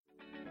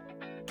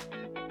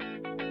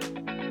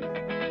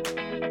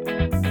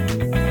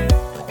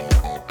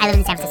live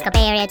in the San Francisco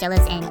Bay Area. Joe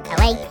lives in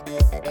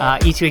LA.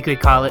 Each week we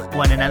call it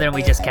one another and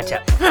we just catch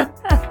up.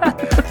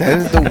 That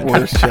is the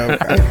worst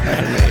joke I've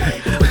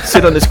ever made.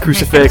 Sit on this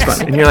crucifix,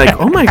 and you're like,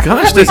 oh my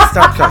gosh, Wait, this.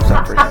 stop for a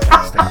second.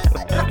 Stop.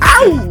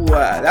 Ow!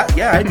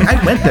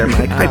 I went there,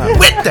 Mike. I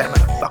went there,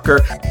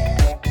 motherfucker.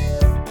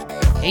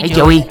 Hey,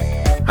 Joey.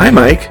 Hi,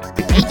 Mike.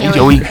 Hey,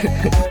 Joey.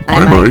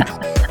 Hi, Mike.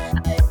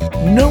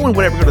 No one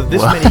would ever go to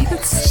this many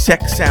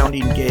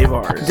sex-sounding gay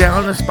bars.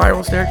 Down the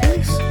spiral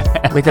staircase.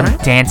 With a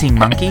dancing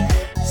monkey?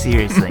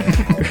 Seriously.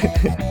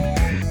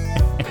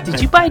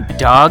 Did you buy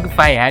dog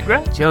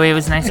Viagra? Joey, it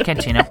was nice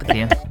catching up with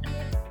you.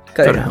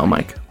 Go to hell,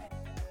 Mike.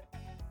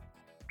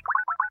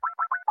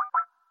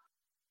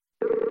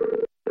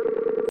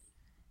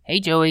 Hey,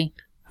 Joey.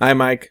 Hi,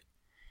 Mike.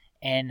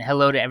 And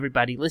hello to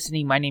everybody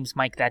listening. My name's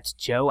Mike. That's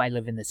Joe. I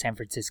live in the San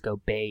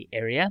Francisco Bay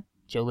Area.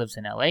 Joe lives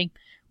in LA.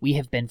 We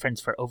have been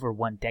friends for over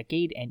 1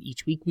 decade, and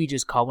each week we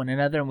just call one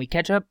another and we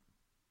catch up.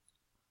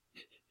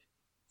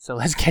 So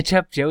let's catch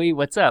up. Joey,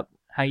 what's up?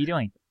 How you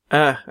doing?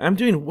 I'm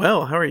doing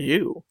well. How are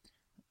you?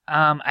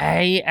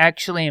 I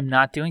actually am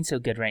not doing so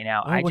good right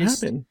now. Oh, what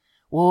happened?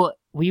 Well,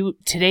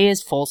 today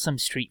is Folsom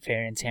Street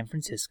Fair in San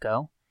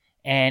Francisco,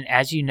 and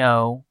as you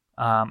know,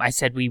 I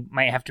said we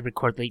might have to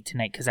record late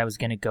tonight because I was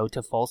going to go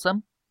to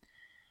Folsom,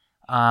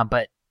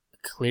 but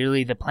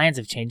clearly the plans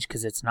have changed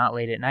because it's not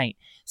late at night.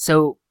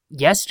 So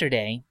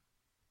yesterday,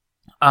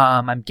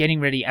 I'm getting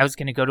ready. I was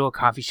going to go to a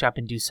coffee shop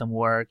and do some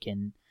work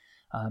and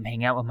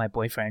hang out with my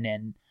boyfriend,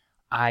 and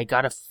I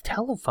got a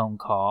telephone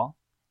call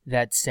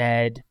that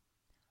said,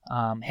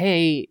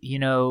 hey,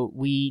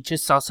 we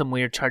just saw some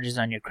weird charges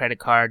on your credit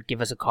card.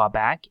 Give us a call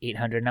back.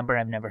 800 number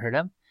I've never heard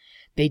of.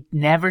 They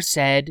never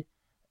said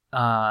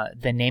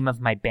the name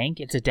of my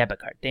bank. It's a debit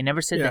card. They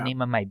never said the name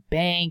of my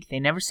bank. They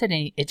never said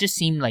any. It just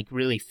seemed like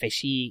really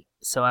fishy.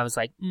 So I was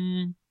like,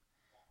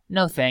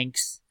 no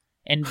thanks.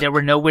 And there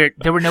were no weird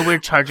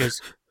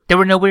charges. There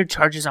were no weird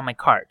charges on my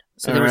card.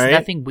 So there was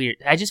nothing weird.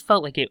 I just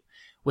felt like it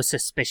was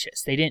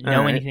suspicious. They didn't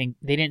know anything.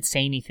 They didn't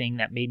say anything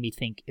that made me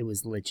think it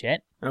was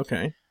legit.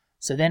 Okay.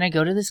 So then I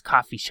go to this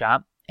coffee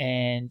shop,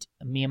 and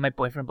me and my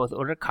boyfriend both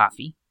order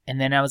coffee. And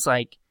then I was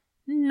like,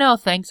 no,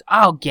 thanks.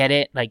 I'll get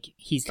it. Like,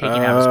 he's taking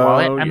out his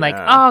wallet. I'm like,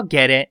 I'll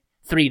get it.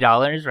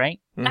 $3,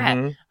 right?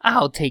 Mm-hmm.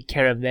 I'll take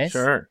care of this.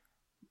 Sure.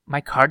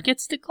 My card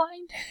gets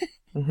declined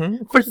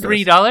Mm-hmm. for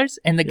 $3.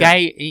 And the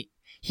guy,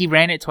 he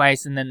ran it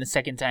twice. And then the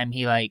second time,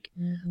 he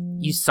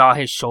you saw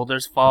his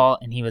shoulders fall.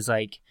 And he was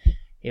like,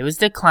 it was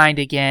declined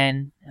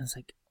again. I was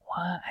like,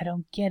 what? I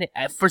don't get it.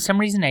 For some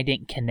reason, I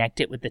didn't connect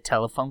it with the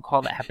telephone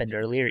call that happened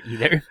earlier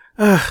either.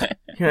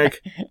 You're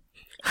like,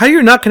 how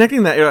you're not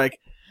connecting that? You're like,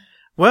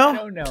 well, I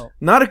don't know.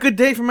 Not a good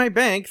day for my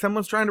bank.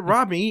 Someone's trying to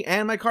rob me,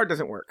 and my card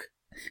doesn't work.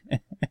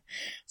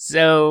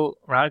 So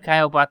Rod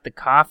Kyle bought the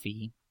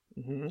coffee,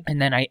 Mm-hmm. and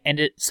then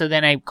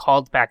I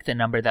called back the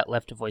number that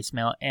left a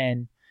voicemail,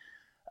 and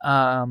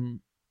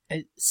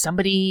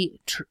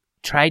somebody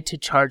tried to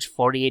charge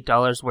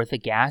 $48 worth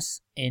of gas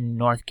in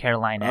North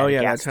Carolina. Oh, at a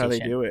yeah, gas that's how they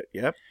station. do it.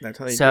 Yep, that's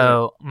how they do it.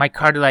 So my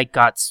card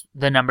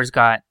the numbers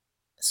got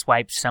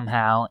swiped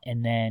somehow,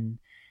 and then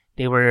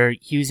they were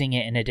using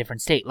it in a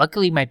different state.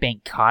 Luckily, my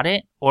bank caught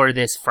it, or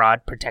this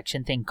fraud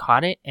protection thing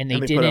caught it, and they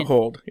didn't put a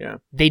hold. Yeah,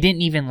 they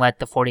didn't even let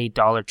the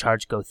 $48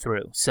 charge go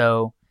through.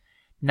 So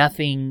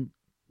nothing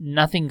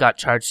got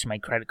charged to my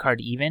credit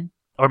card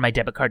or my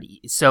debit card.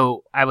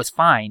 So I was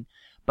fine,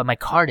 but my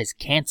card is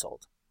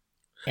canceled.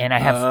 And I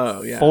have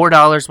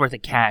 $4 worth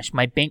of cash.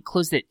 My bank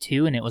closed at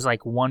 2, and it was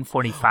like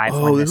 $1.45.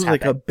 Oh, this is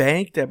like a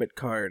bank debit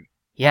card.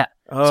 Yeah.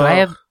 Oh. So I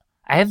have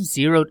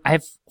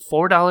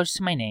 $4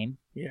 to my name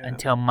Yeah.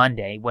 until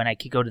Monday when I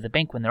could go to the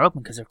bank when they're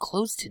open because they're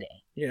closed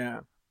today. Yeah.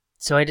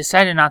 So I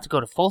decided not to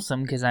go to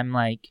Folsom because I'm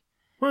like,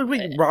 Well,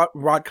 wait,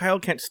 Rod Kyle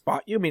can't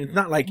spot you? I mean, it's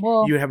not like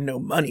you have no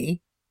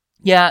money.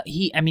 yeah,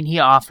 he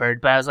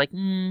offered, but I was like,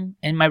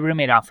 and my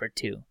roommate offered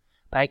too.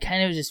 But I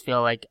kind of just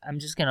feel like I'm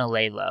just going to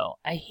lay low.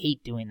 I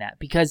hate doing that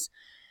because,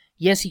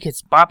 yes, he could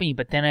spot me,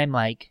 but then I'm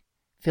like,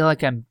 feel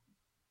like I'm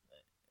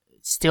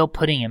still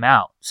putting him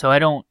out. So I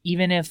don't,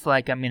 even if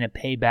like I'm going to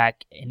pay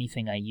back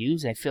anything I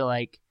use, I feel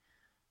like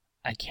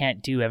I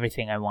can't do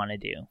everything I want to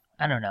do.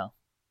 I don't know.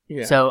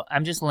 Yeah. So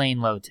I'm just laying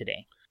low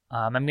today.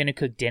 I'm going to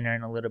cook dinner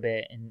in a little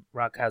bit, and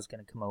Rock Kyle's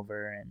going to come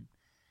over, and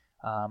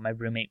my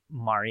roommate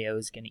Mario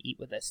is going to eat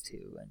with us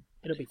too, and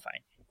it'll be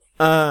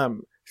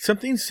fine.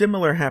 Something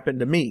similar happened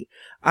to me.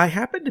 I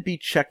happened to be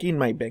checking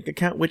my bank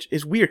account, which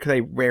is weird because I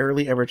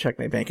rarely ever check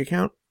my bank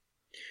account.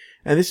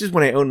 And this is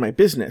when I owned my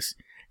business.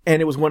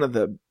 And it was one of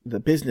the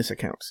business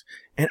accounts.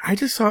 And I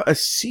just saw a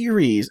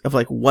series of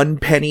like 1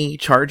 penny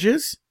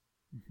charges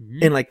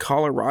in like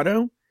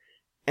Colorado.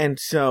 And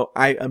so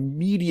I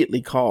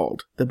immediately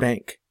called the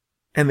bank.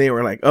 And they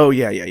were like, oh,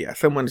 yeah.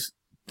 Someone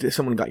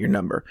got your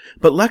number.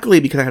 But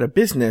luckily, because I had a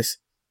business,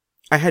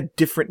 I had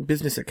different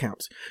business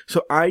accounts.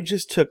 So I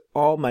just took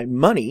all my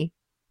money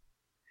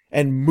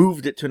and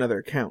moved it to another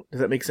account.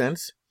 Does that make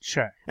sense?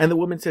 Sure. And the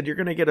woman said, you're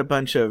going to get a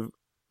bunch of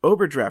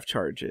overdraft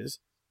charges,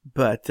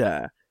 but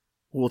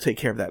we'll take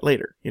care of that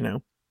later,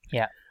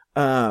 Yeah.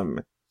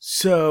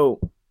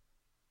 So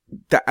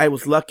that I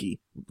was lucky.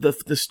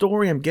 The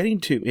story I'm getting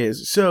to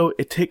is, so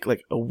it takes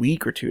like a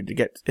week or two to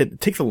get,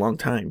 it takes a long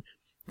time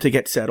to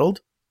get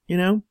settled, you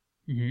know?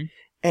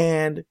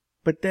 Mm-hmm.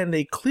 But then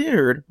they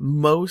cleared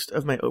most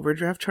of my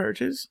overdraft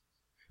charges,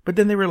 but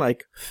then there were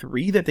like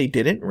 3 that they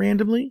didn't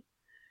randomly.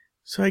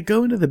 So I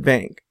go into the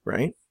bank,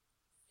 right?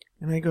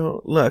 And I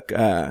go, look,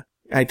 I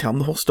tell them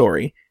the whole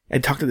story. I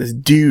talk to this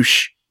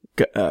douche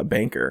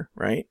banker,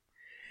 right?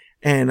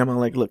 And I'm all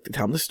like, look,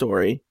 tell him the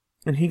story.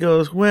 And he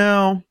goes,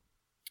 well,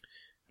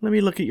 let me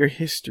look at your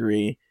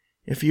history.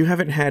 If you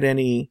haven't had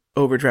any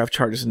overdraft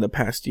charges in the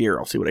past year,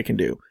 I'll see what I can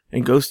do.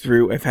 And goes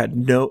through, I've had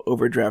no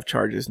overdraft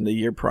charges in the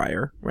year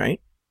prior,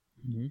 right?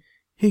 Mm-hmm.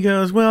 He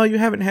goes, well, you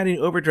haven't had any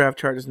overdraft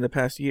charges in the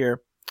past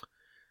year.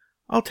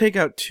 I'll take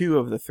out 2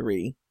 of the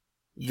 3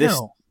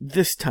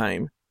 this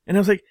time. And I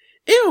was like,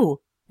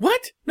 ew,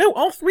 what? No,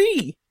 all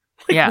 3.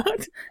 Like, yeah.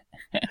 What?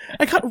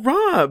 I got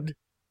robbed.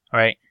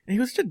 Right. And he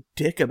was such a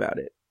dick about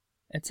it.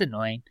 It's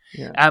annoying.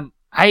 Yeah.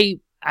 I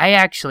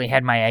actually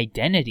had my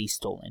identity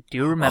stolen. Do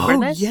you remember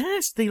this? Oh,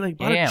 yes. They like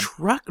bought a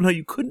truck. No,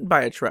 you couldn't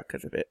buy a truck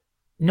because of it.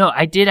 No,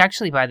 I did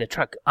actually buy the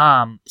truck.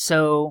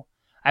 So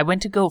I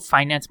went to go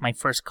finance my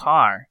first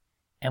car,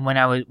 and when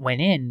I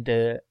went in,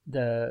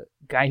 the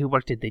guy who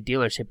worked at the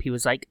dealership, he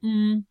was like,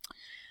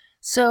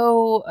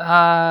 so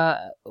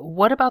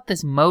what about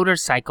this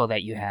motorcycle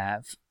that you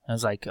have? I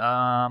was like,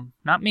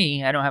 not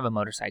me. I don't have a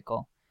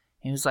motorcycle.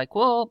 He was like,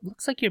 well,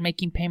 looks like you're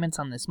making payments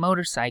on this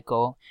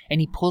motorcycle.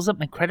 And he pulls up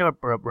my credit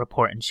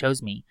report and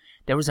shows me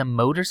there was a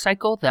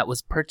motorcycle that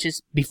was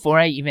purchased before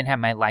I even had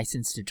my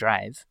license to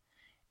drive.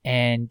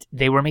 And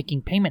they were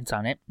making payments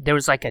on it. There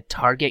was like a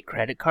Target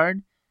credit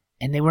card,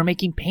 and they were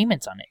making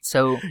payments on it.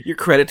 So your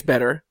credit's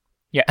better.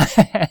 Yeah.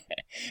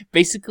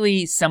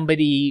 Basically,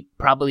 somebody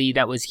probably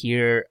that was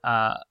here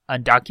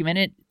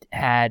undocumented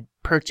had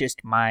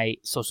purchased my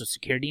social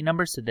security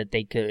number so that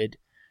they could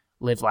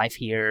live life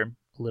here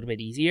a little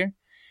bit easier.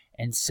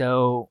 And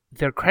so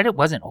their credit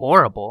wasn't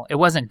horrible. It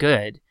wasn't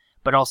good,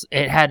 but also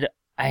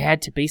I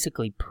had to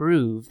basically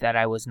prove that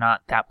I was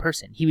not that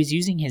person. He was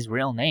using his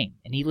real name,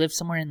 and he lived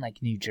somewhere in like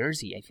New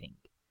Jersey, I think.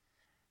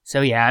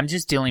 So yeah, I'm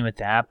just dealing with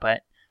that,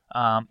 but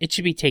it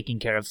should be taken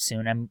care of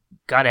soon. I'm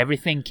got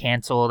everything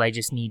canceled. I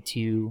just need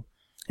to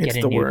get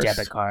a new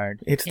debit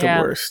card. It's the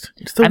worst.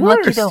 It's the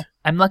worst.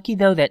 I'm lucky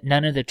though that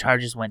none of the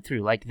charges went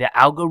through. Like the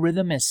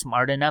algorithm is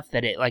smart enough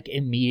that it like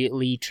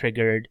immediately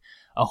triggered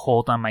a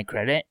hold on my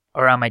credit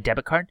or on my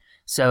debit card.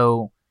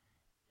 So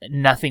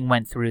nothing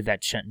went through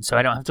that shouldn't. So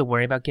I don't have to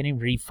worry about getting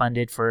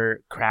refunded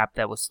for crap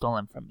that was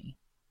stolen from me.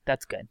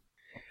 That's good.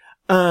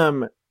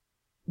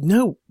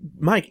 No,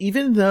 Mike,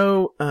 even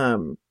though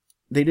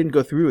they didn't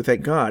go through,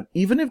 thank God,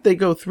 even if they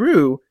go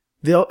through,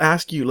 they'll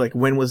ask you like,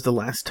 when was the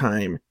last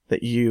time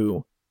that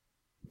you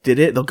did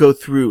it? They'll go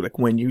through like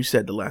when you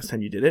said the last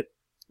time you did it.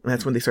 And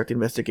that's when they start the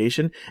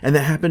investigation. And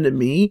that happened to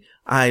me.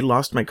 I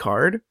lost my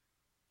card.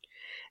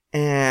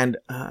 And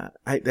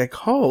I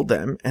called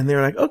them, and they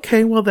were like,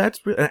 "Okay, well, that's."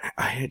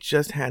 I had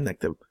just had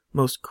like the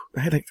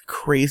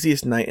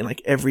craziest night in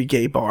like every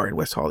gay bar in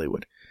West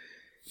Hollywood.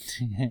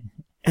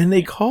 And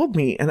they called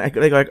me, and they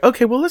go like,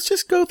 "Okay, well, let's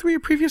just go through your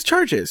previous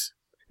charges."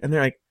 And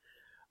they're like,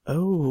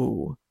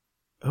 "Oh,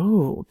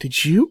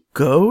 did you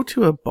go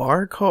to a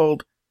bar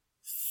called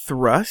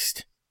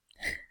Thrust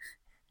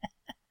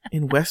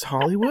in West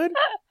Hollywood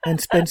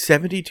and spend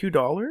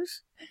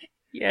 $72?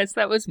 Yes,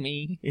 that was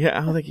me. Yeah,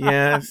 I was like,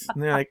 yes.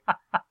 And they're like,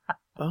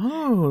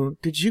 oh,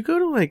 did you go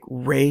to like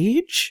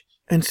Rage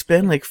and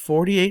spend like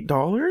 $48?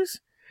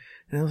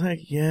 And I was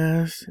like,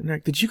 yes. And they're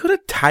like, did you go to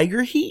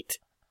Tiger Heat?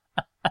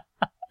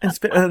 And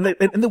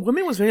the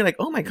woman was very like,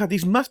 oh my God,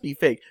 these must be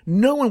fake.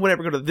 No one would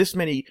ever go to this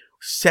many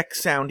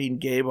sex-sounding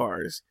gay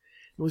bars.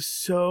 It was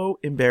so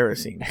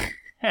embarrassing.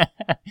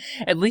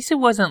 At least it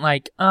wasn't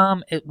like,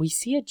 we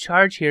see a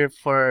charge here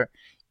for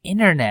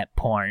internet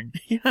porn.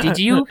 Yeah.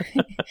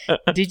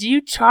 Did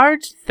you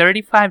charge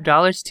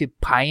 $35 to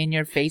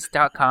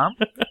pieInYourFace.com?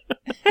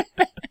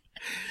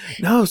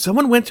 No,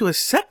 someone went to a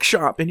sex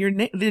shop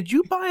and did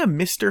you buy a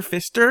Mr.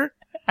 Fister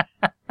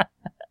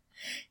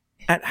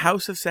at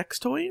House of Sex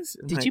Toys?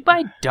 Did you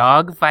buy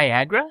dog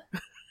Viagra?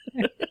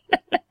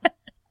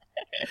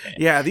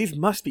 Yeah, these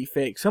must be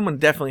fake. Someone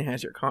definitely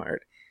has your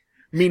card.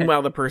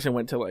 Meanwhile, the person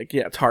went to like,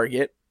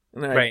 Target.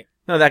 And right.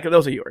 No,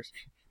 those are yours.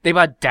 They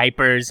bought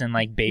diapers and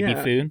like baby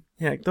food.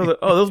 Yeah,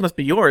 those must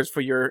be yours for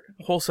your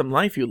wholesome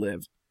life you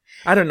live.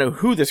 I don't know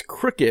who this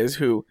crook is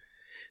who...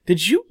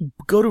 Did you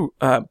go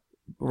to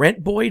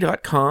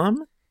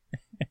rentboy.com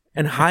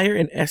and hire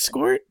an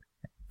escort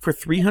for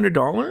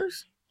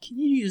 $300? Can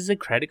you use a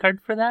credit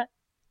card for that?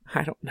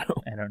 I don't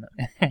know.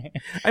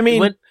 I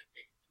mean...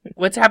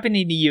 What's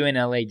happening to you in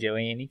LA,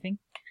 Joey? Anything?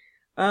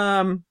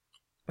 I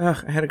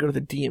had to go to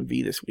the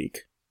DMV this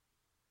week.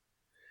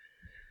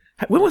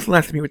 When was the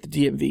last time you were at the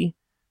DMV?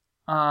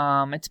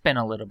 It's been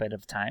a little bit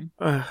of time.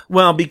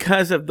 Well,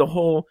 because of the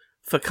whole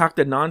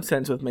fakakta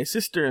nonsense with my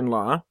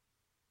sister-in-law,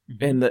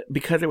 and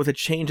because there was a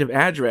change of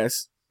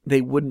address,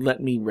 they wouldn't let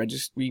me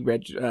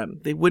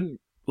they wouldn't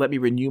let me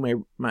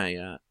renew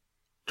my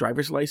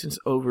driver's license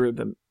over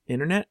the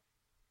internet.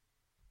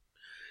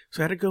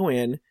 So I had to go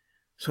in.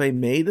 So I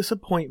made this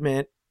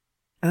appointment,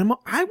 and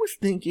I was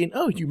thinking,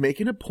 oh, you make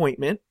an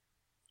appointment,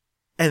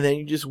 and then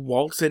you just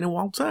waltz in and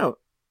waltz out.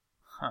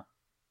 Huh.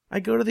 I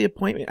go to the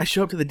appointment. I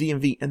show up to the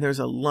DMV, and there's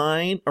a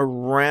line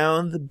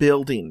around the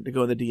building to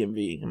go to the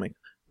DMV. I'm like,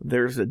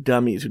 there's the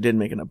dummies who didn't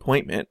make an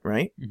appointment,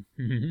 right?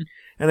 Mm-hmm.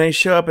 And I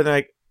show up, and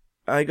they're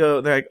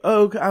like,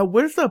 oh,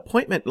 where's the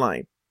appointment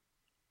line?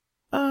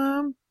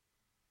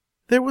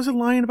 There was a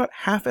line about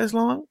half as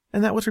long,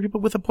 and that was for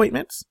people with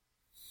appointments.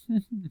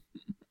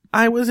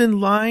 I was in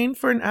line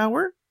for an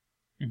hour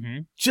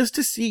just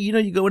to see,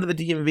 you go into the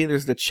DMV,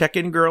 there's the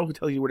check-in girl who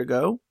tells you where to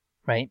go.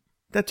 Right.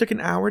 That took an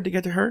hour to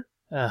get to her.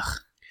 Ugh.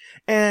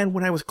 And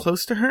when I was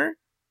close to her,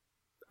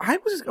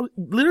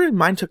 literally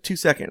mine took 2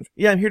 seconds.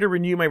 Yeah, I'm here to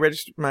renew my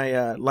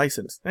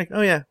license. Like,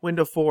 oh yeah,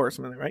 window 4 or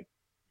something, right?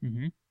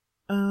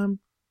 Mm-hmm.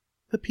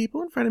 The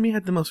people in front of me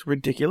had the most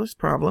ridiculous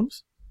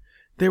problems.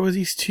 There was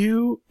these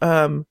 2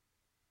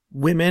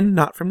 women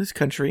not from this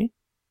country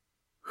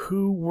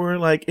who were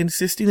like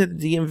insisting that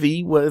the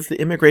DMV was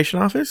the immigration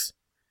office,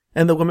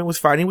 and the woman was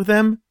fighting with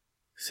them,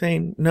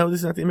 saying, no,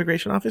 this is not the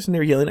immigration office, and they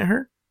were yelling at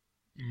her.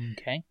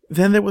 Okay.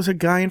 Then there was a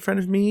guy in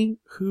front of me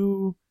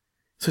who,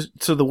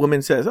 so the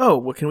woman says, oh,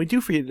 what can we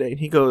do for you today? And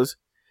he goes,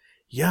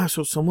 yeah,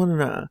 so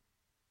someone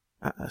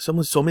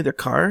sold me their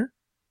car.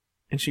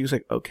 And she was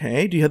like,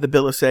 okay, do you have the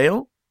bill of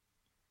sale?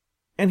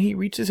 And he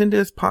reaches into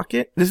his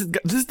pocket. This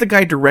is the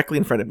guy directly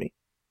in front of me.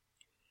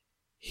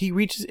 He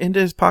reaches into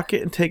his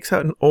pocket and takes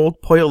out an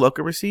old Pollo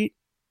Loco receipt.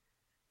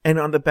 And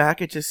on the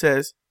back, it just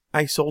says,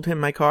 I sold him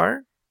my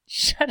car.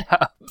 Shut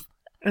up.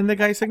 And the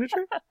guy's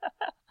signature.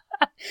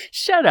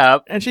 Shut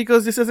up. And she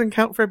goes, this doesn't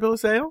count for a bill of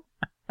sale?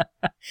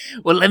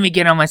 Well, let me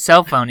get on my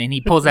cell phone. And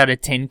he pulls out a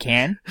tin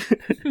can.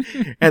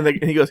 and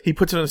he goes, he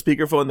puts it on a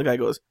speakerphone. And the guy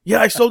goes,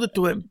 yeah, I sold it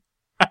to him.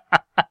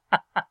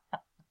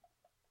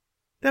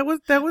 That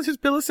was his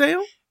bill of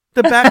sale?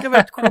 The back of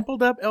a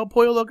crumpled up El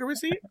Pollo Loco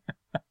receipt?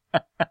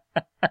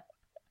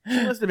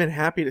 She must have been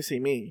happy to see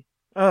me.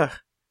 Ugh.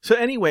 So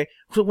anyway,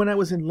 when I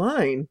was in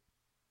line,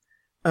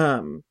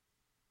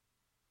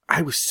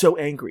 I was so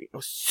angry. I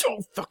was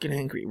so fucking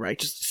angry, right?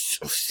 Just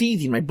so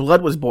seething. My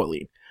blood was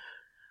boiling.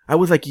 I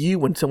was like you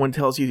when someone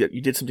tells you that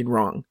you did something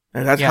wrong.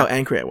 And that's how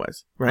angry I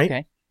was, right?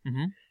 Okay.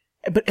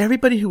 Mm-hmm. But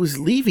everybody who was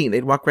leaving,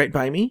 they'd walk right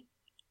by me.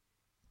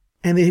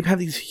 And they'd have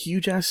these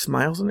huge ass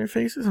smiles on their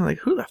faces. I'm like,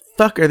 who the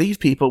fuck are these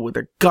people with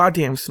their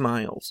goddamn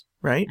smiles,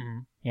 right?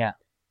 Yeah.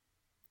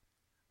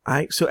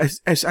 So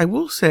as I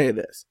will say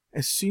this,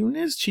 as soon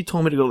as she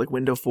told me to go like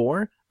window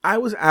 4, I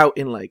was out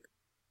in like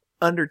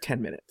under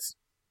 10 minutes.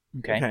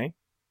 Okay.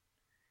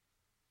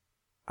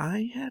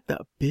 I had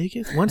the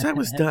biggest, once I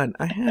was done,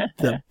 I had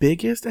the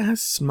biggest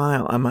ass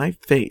smile on my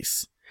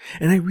face.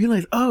 And I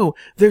realized, oh,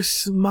 they're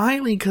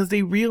smiling because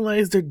they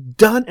realize they're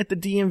done at the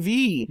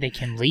DMV. They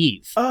can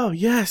leave. Oh,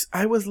 yes.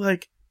 I was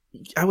like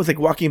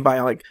walking by,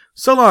 like,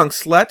 so long,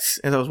 sluts,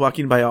 as I was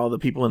walking by all the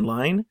people in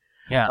line.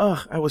 Yeah.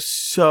 Oh, I was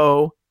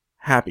so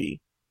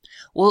happy.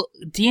 Well,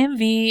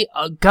 DMV,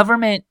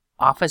 government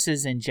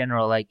offices in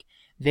general, like,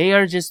 they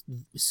are just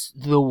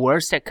the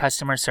worst at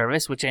customer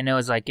service, which I know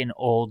is like an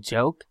old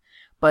joke.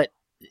 But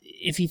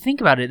if you think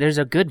about it, there's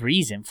a good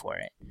reason for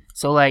it.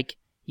 So, like,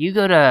 you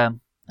go to,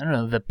 I don't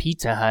know, the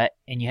Pizza Hut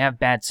and you have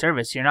bad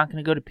service, you're not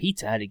going to go to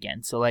Pizza Hut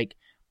again. So, like,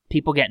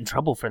 people get in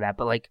trouble for that.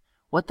 But, like,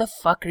 what the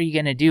fuck are you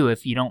going to do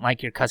if you don't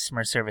like your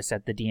customer service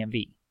at the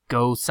DMV?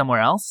 Go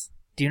somewhere else?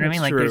 Do you know what I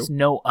mean? Like, there's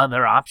no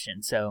other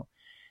option. So,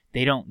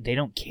 they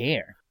don't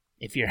care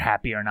if you're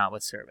happy or not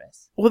with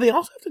service. Well, they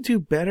also have to do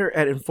better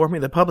at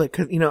informing the public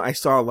because, I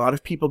saw a lot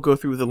of people go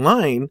through the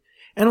line,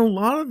 and a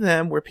lot of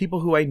them were people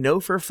who I know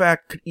for a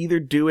fact could either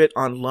do it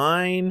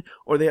online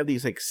or they have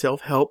these like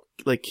self-help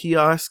like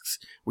kiosks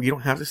where you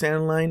don't have to stand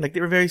in line. Like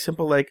they were very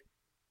simple, like,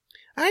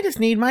 I just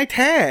need my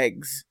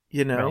tags,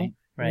 Right.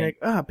 You're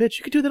like, bitch,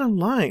 you could do that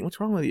online. What's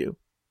wrong with you?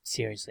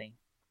 Seriously.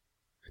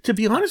 To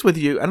be honest with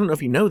you, I don't know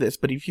if you know this,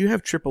 but if you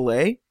have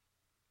AAA,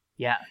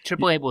 yeah,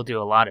 AAA will do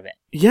a lot of it.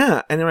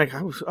 Yeah, and they're like,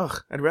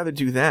 I'd rather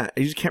do that.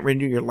 You just can't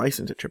renew your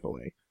license at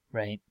AAA.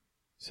 Right.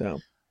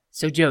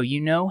 So Joe,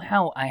 you know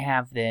how I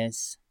have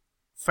this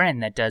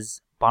friend that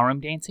does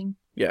ballroom dancing?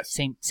 Yes.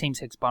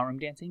 Same-sex ballroom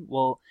dancing?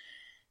 Well,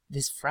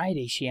 this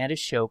Friday she had a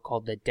show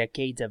called The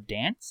Decades of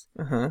Dance,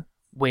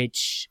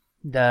 which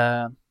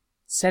the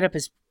setup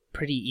is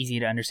pretty easy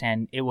to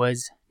understand. It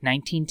was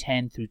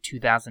 1910 through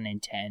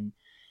 2010.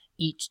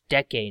 Each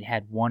decade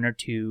had one or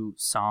two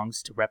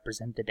songs to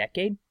represent the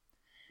decade.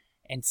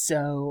 And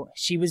so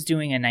she was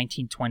doing a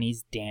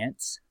 1920s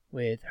dance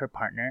with her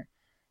partner.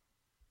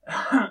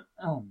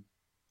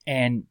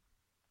 And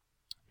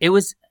it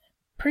was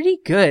pretty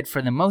good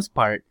for the most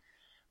part.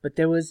 But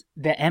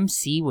the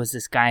MC was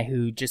this guy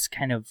who just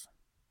kind of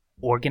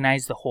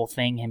organized the whole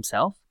thing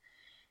himself.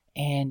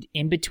 And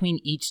in between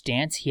each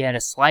dance, he had a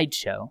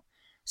slideshow.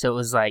 So it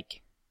was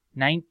like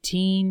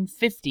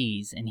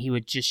 1950s, and he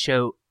would just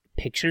show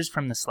pictures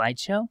from the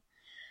slideshow.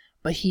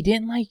 But he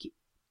didn't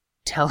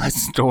tell a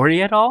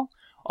story at all.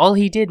 All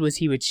he did was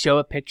he would show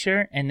a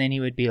picture, and then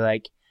he would be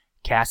like,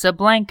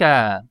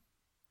 Casablanca.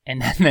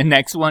 And then the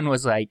next one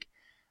was like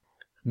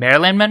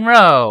Marilyn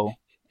Monroe.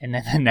 And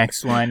then the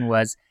next one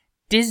was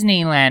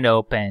Disneyland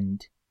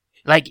opened.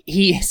 Like,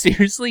 he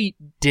seriously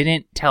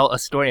didn't tell a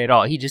story at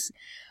all. He just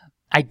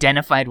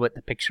identified what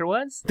the picture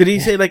was. Did he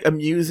say, like,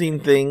 amusing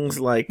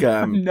things like,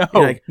 No,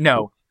 like,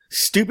 no.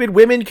 Stupid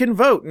women can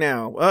vote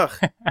now.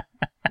 Ugh.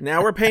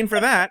 Now we're paying for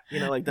that.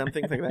 Like, dumb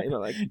things like that.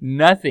 Like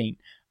Nothing.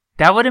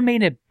 That would have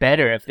made it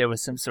better if there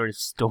was some sort of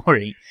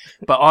story.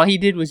 But all he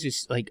did was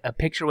just, like, a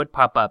picture would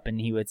pop up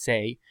and he would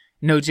say,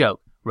 no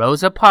joke,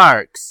 Rosa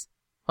Parks.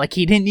 Like,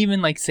 he didn't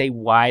even, like, say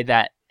why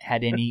that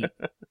had any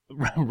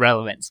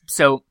relevance.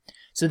 So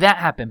that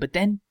happened. But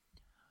then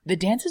the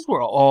dances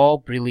were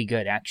all really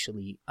good,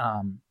 actually.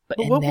 But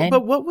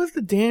what was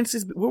the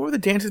dances? What were the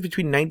dances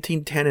between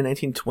 1910 and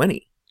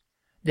 1920?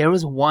 There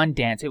was one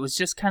dance. It was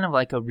just kind of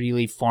like a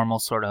really formal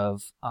sort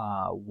of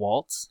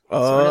waltz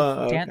sort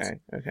of dance.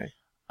 Okay.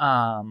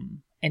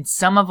 And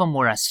some of them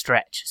were a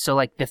stretch. So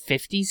like the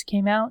 50s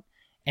came out,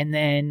 and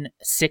then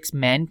 6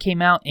 men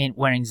came out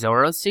wearing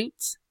Zorro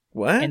suits.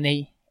 What? And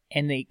they,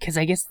 because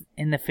I guess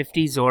in the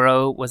 50s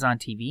Zorro was on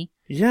TV.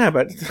 Yeah,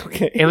 but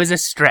okay. It was a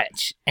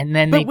stretch, and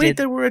then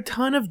there were a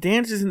ton of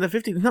dances in the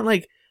 50s. It's not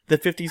like the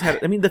 50s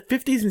had. I mean, the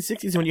 50s and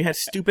 60s when you had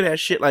stupid ass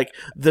shit like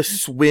the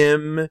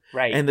swim,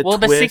 right? And the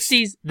twist.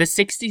 The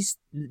 60s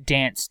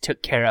dance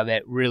took care of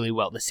it really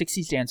well. The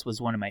 60s dance was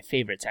one of my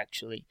favorites,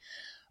 actually.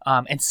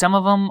 And some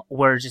of them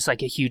were just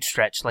like a huge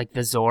stretch, like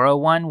the Zorro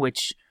one,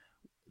 which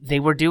they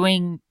were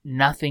doing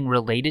nothing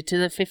related to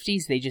the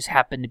 50s. They just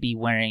happened to be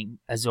wearing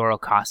a Zorro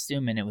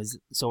costume, and it was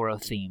Zorro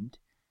themed.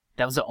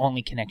 That was the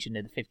only connection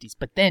to the 50s.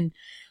 But then,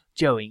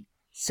 Joey,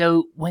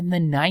 so when the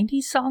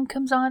 90s song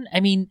comes on,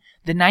 I mean,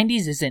 the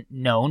 90s isn't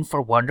known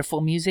for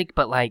wonderful music,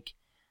 but like,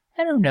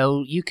 I don't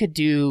know, you could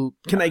do...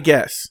 Can I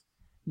guess?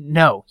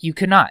 No, you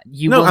could not.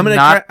 I'm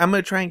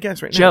gonna try and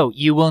guess right now. Joe,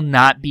 you will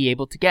not be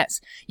able to guess.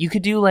 You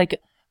could do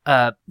like,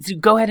 so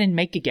go ahead and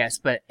make a guess,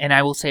 and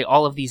I will say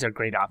all of these are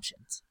great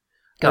options.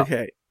 Go.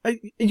 Okay.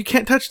 You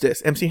can't touch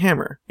this, MC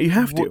Hammer. You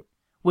have to.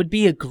 Would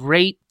be a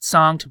great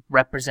song to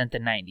represent the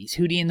 90s.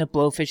 Hootie and the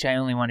Blowfish, I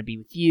Only Want to Be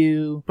With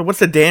You. But what's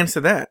the dance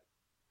to that?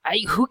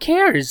 Who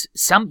cares?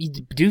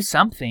 Do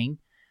something.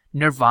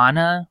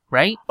 Nirvana,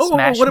 right?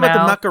 Smash what about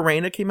Mouth. the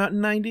Macarena came out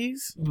in the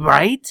 90s?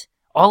 Right?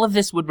 All of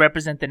this would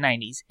represent the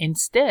 90s.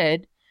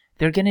 Instead,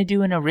 they're going to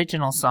do an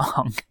original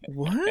song.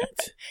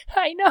 What?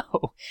 I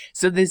know.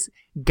 So this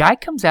guy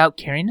comes out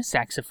carrying a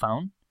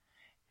saxophone,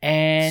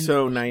 and...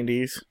 So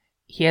 90s.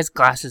 He has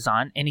glasses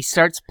on, and he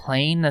starts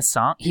playing the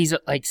song. He's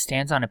like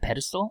stands on a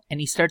pedestal, and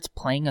he starts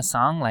playing a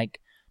song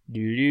like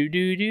do do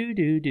do do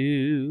do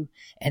do,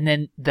 and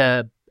then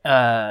the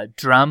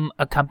drum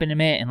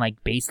accompaniment and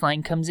like bass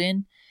line comes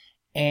in,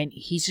 and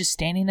he's just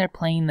standing there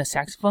playing the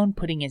saxophone,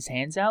 putting his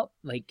hands out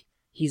like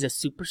he's a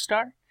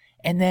superstar.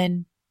 And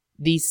then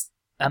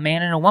a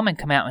man and a woman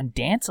come out and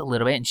dance a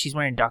little bit, and she's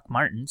wearing Doc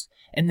Martens,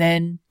 and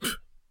then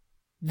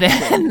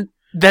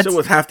that's so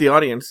with half the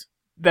audience.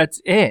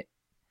 That's it.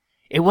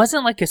 It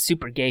wasn't like a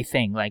super gay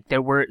thing. Like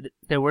there were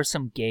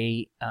some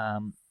gay,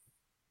 the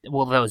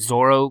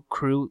Zorro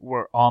crew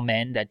were all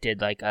men that did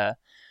like a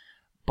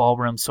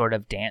ballroom sort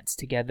of dance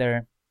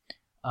together.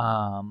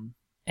 And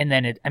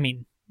then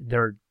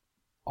there are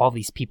all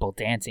these people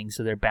dancing,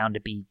 so they're bound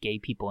to be gay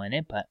people in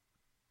it, but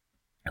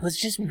it was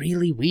just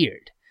really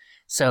weird.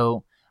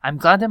 So I'm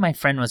glad that my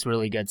friend was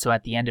really good. So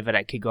at the end of it,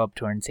 I could go up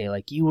to her and say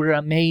like, you were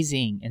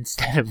amazing,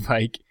 instead of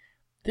like,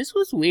 this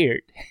was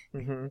weird.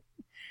 Mm-hmm.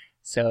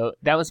 So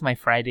that was my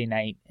Friday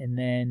night. And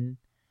then,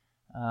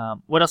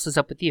 what else is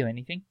up with you?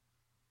 Anything?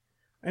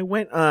 I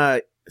went,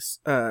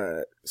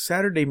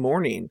 Saturday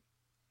morning,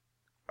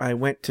 I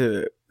went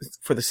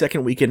for the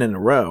second weekend in a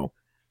row,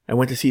 I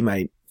went to see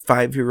my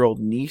 5-year-old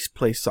niece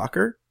play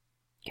soccer.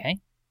 Okay.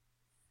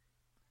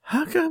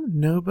 How come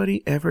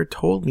nobody ever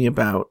told me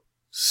about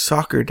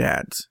soccer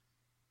dads?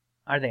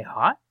 Are they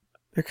hot?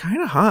 They're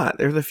kind of hot.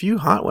 There's a few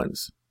hot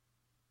ones.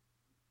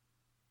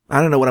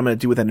 I don't know what I'm going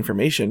to do with that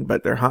information,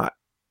 but they're hot.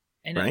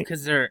 I know,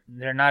 because they're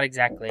not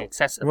exactly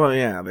accessible. Well,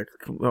 yeah, they're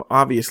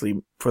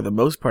obviously, for the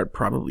most part,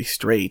 probably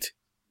straight,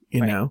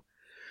 you know?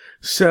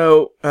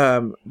 So,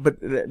 but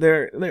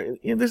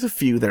there's a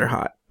few that are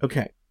hot.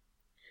 Okay.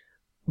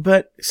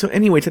 But, so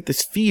anyway, it's at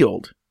this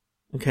field,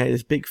 okay,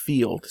 this big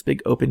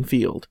open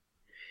field.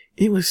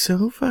 It was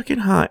so fucking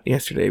hot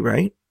yesterday,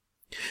 right?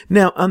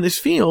 Now, on this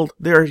field,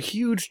 there are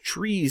huge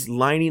trees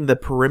lining the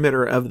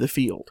perimeter of the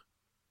field,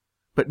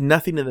 but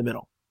nothing in the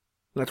middle.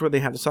 That's where they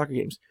have the soccer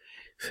games.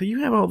 So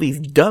you have all these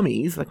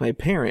dummies, like my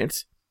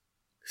parents,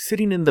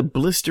 sitting in the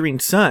blistering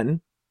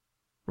sun,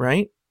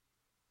 right?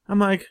 I'm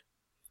like,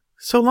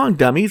 so long,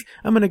 dummies.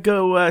 I'm going to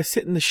go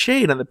sit in the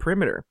shade on the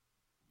perimeter.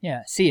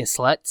 Yeah, see ya,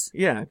 sluts.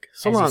 Yeah,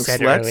 so as long, you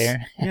said sluts.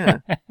 Earlier. Yeah.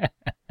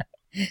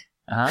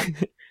 Uh-huh.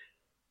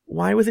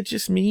 Why was it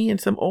just me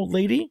and some old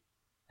lady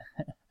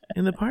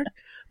in the park?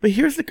 But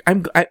here's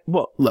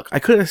look, I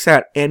could have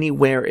sat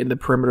anywhere in the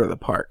perimeter of the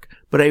park,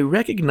 but I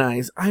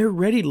recognize I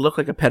already look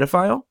like a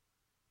pedophile.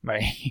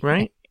 Right.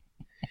 Right?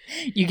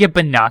 You get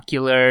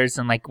binoculars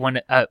and like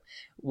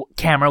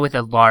camera with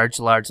a large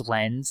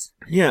lens.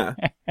 Yeah.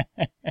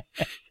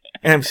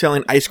 And I'm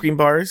selling ice cream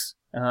bars.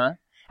 Out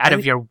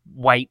of your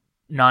white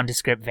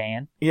nondescript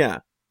van. Yeah.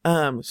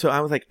 So I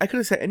was like, I could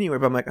have sat anywhere,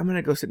 but I'm like, I'm going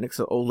to go sit next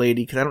to the old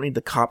lady because I don't need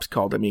the cops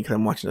called at me because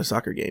I'm watching a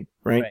soccer game,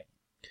 right?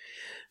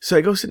 So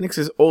I go sit next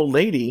to this old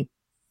lady,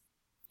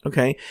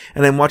 okay,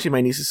 and I'm watching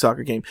my niece's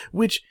soccer game,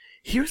 which,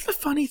 here's the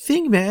funny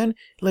thing, man.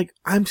 Like,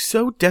 I'm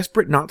so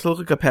desperate not to look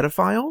like a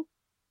pedophile,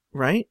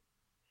 right?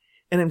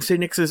 And I'm sitting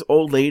next to this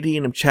old lady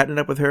and I'm chatting it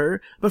up with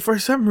her. But for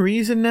some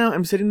reason now,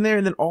 I'm sitting there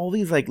and then all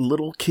these like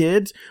little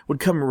kids would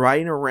come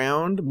riding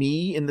around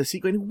me in the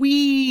seat going,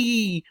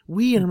 wee.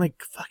 And I'm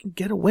like, fucking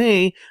get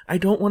away. I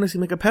don't want to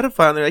seem like a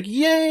pedophile. And they're like,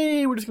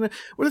 yay, we're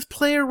just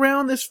play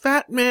around this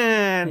fat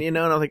man, you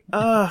know? And I was like,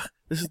 ugh,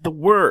 this is the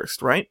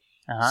worst, right?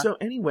 So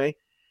anyway,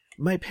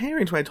 my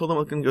parents, when I told them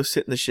I was going to go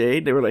sit in the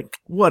shade, they were like,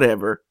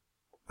 whatever.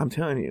 I'm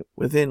telling you,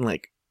 within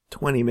like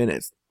 20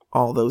 minutes,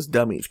 all those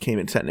dummies came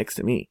and sat next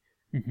to me.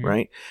 Mm-hmm.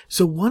 Right?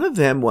 So one of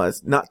them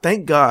was,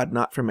 thank God,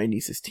 not from my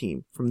niece's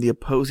team, from the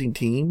opposing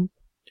team,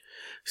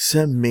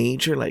 some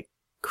major, like,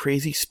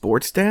 crazy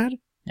sports dad.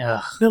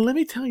 Ugh. Now, let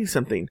me tell you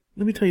something.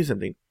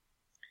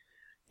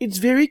 It's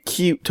very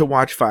cute to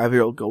watch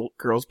 5-year-old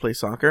girls play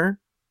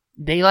soccer.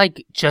 They,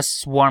 like, just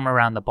swarm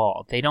around the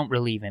ball. They don't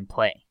really even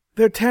play.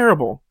 They're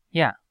terrible.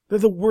 Yeah. They're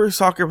the worst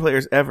soccer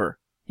players ever.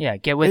 Yeah,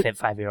 get with it,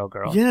 5-year-old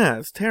girl. Yeah,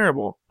 it's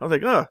terrible. I was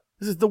like, ugh,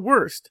 this is the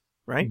worst,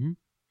 right? Mm-hmm.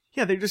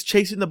 Yeah, they're just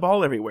chasing the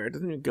ball everywhere. It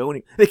doesn't even go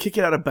anywhere. They kick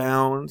it out of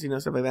bounds,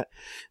 stuff like that.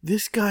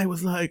 This guy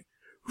was like,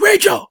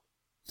 Rachel!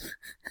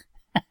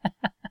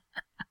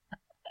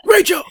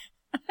 Rachel!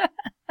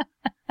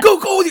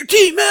 Go with your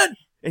team, man!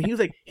 And he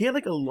had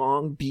like a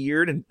long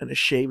beard and a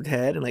shaved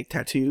head and like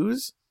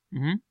tattoos.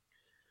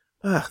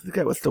 Mm-hmm. Ugh, this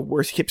guy was the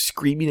worst. He kept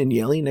screaming and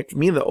yelling.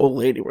 Me and the old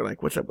lady were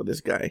like, what's up with this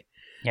guy?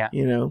 Yeah.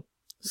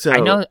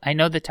 So I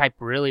know the type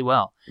really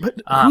well.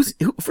 But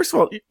first of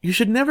all, you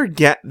should never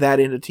get that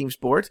into team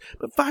sports.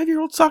 But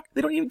 5-year-old soccer,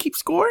 they don't even keep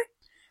score.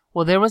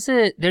 Well, there's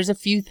a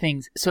few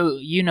things. So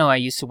I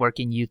used to work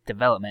in youth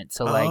development.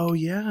 So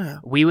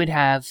we would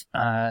have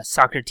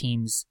soccer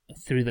teams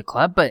through the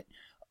club. But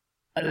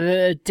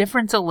the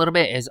difference a little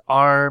bit is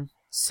our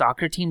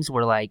soccer teams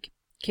were like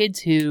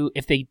kids who,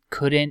 if they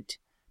couldn't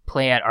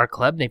play at our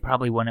club, they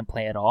probably wouldn't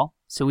play at all.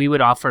 So we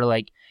would offer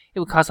it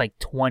would cost like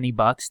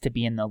 $20 to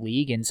be in the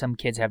league, and some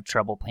kids have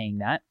trouble paying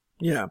that.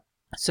 Yeah.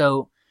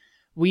 So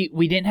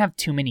we didn't have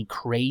too many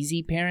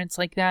crazy parents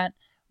like that.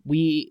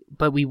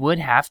 But we would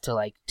have to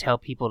like tell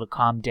people to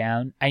calm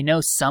down. I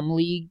know some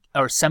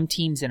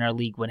teams in our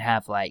league would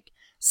have like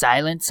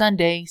Silent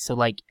Sunday. So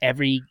like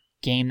every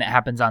game that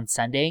happens on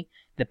Sunday,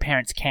 the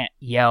parents can't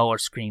yell or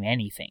scream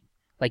anything.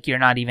 Like you're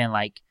not even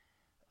like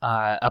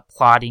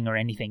applauding or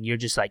anything. You're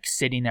just like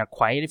sitting there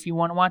quiet if you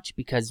want to watch,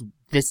 because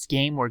this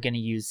game we're going to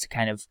use to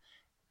kind of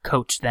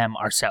coach them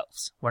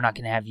ourselves. We're not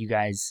going to have you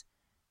guys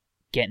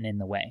getting in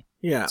the way.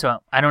 Yeah. So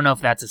I don't know if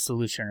that's a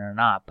solution or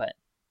not, but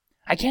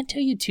I can't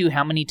tell you too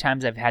how many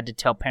times I've had to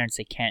tell parents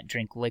they can't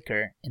drink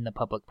liquor in the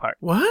public park.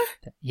 What?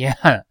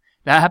 Yeah,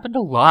 that happened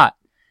a lot.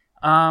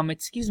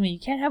 Excuse me, you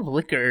can't have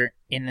liquor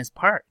in this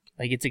park.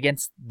 Like, it's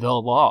against the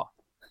law.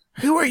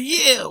 Who are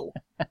you?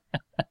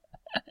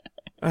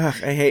 Ugh,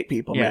 I hate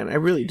people, man. I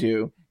really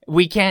do.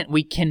 We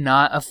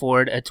cannot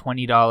afford a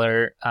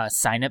 $20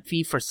 sign-up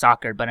fee for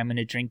soccer, but I'm going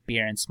to drink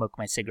beer and smoke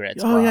my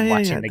cigarettes while I'm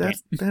watching the game.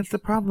 That's the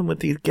problem with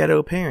these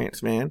ghetto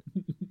parents, man.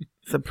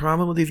 It's the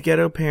problem with these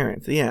ghetto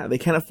parents. Yeah, they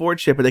can't afford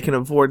shit, but they can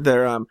afford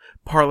their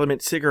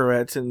Parliament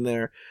cigarettes and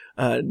their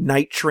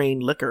night train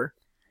liquor.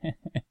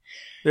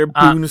 Their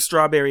Boone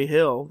Strawberry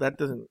Hill. That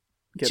doesn't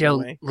get Joe,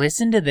 away.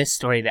 Listen to this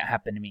story that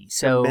happened to me.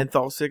 So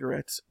menthol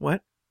cigarettes.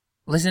 What?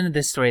 Listen to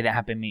this story that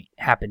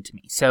happened to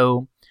me.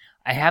 So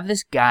I have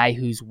this guy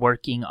who's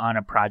working on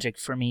a project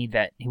for me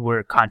that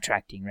we're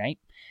contracting, right?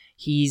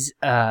 He's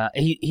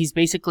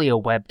basically a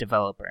web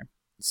developer.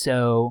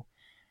 So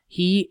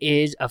he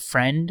is a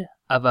friend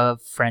of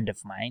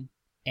mine,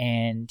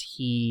 and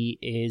he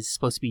is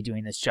supposed to be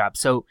doing this job.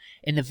 So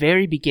in the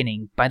very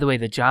beginning, by the way,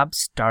 the job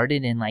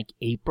started in like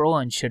April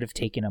and should have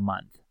taken a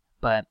month,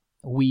 but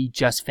we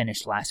just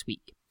finished last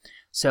week.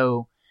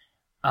 So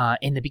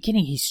in the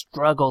beginning, he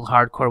struggled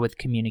hardcore with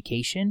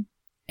communication.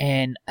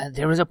 And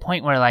there was a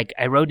point where, like,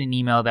 I wrote an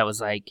email that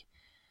was like,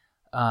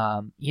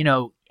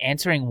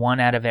 answering 1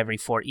 out of every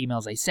 4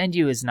 emails I send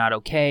you is not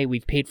okay.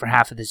 We've paid for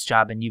half of this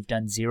job and you've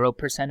done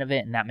 0% of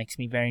it. And that makes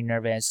me very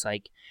nervous.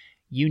 Like,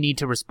 you need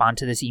to respond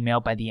to this email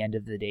by the end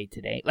of the day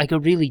today. Like a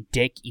really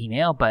dick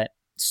email, but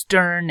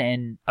stern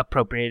and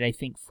appropriate, I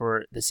think,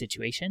 for the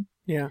situation.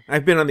 Yeah,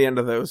 I've been on the end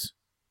of those.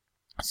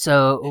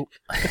 So,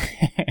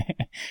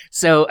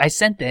 so I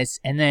sent this,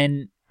 and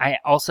then I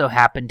also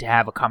happened to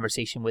have a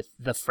conversation with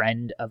the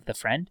friend of the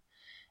friend.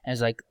 I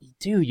was like,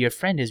 dude, your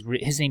friend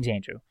his name's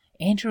Andrew.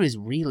 Andrew is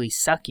really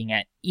sucking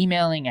at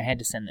emailing. I had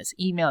to send this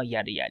email,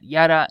 yada, yada,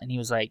 yada. And he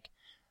was like,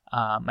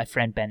 my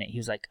friend Bennett, he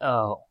was like,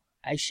 oh,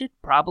 I should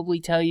probably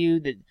tell you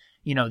that,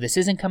 this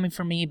isn't coming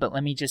from me, but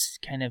let me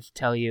just kind of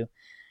tell you.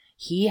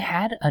 He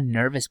had a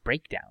nervous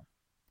breakdown.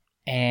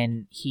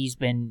 and he's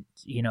been,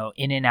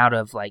 in and out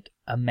of like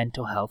a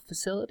mental health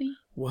facility.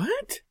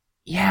 What?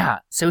 Yeah.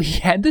 So he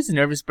had this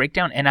nervous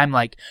breakdown, and I'm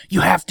like,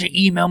 you have to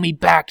email me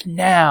back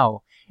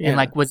now. Yeah. And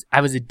like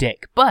I was a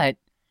dick. But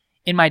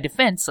in my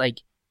defense, like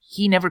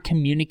he never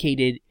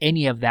communicated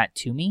any of that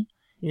to me.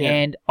 Yeah.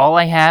 And all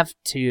I have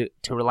to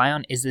rely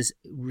on is this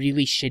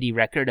really shitty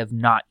record of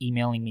not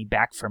emailing me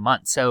back for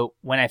months. So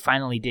when I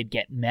finally did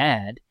get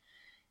mad,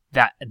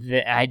 that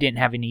I didn't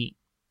have any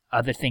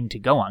other thing to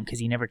go on because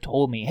he never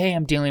told me, hey,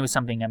 I'm dealing with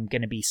something. I'm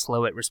going to be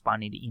slow at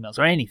responding to emails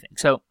or anything.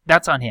 So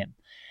that's on him.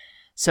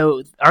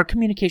 So our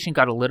communication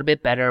got a little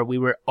bit better. We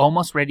were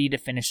almost ready to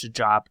finish the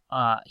job.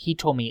 He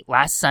told me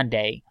last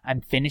Sunday,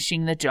 I'm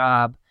finishing the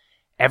job.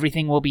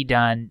 Everything will be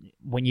done.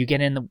 When you get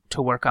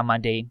to work on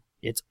Monday,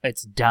 it's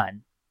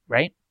done.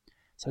 Right?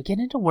 So I get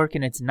into work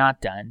and it's not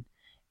done.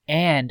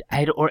 And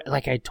I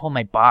told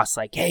my boss,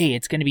 like, hey,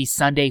 it's going to be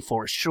Sunday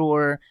for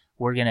sure.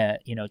 We're going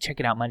to, check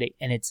it out Monday.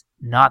 And it's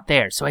not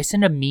there. So I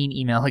sent a mean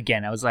email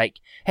again. I was like,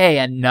 hey,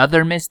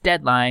 another missed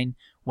deadline.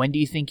 When do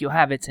you think you'll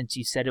have it, since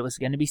you said it was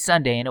going to be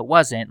Sunday and it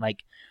wasn't? Like,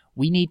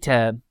 we need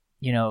to,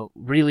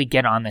 really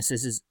get on this.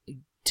 This is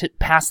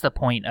past the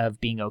point of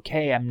being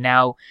okay. I'm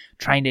now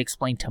trying to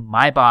explain to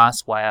my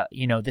boss why,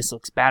 this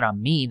looks bad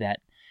on me that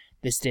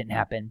this didn't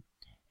happen.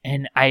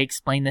 And I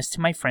explained this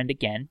to my friend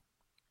again,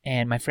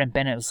 and my friend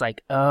Bennett was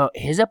like, oh,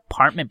 his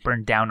apartment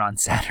burned down on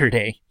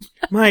Saturday.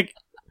 Mike.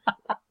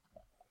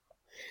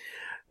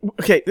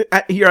 Okay,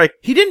 you're like,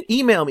 he didn't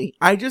email me.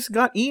 I just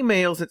got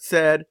emails that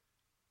said,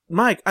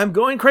 Mike, I'm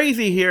going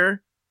crazy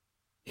here.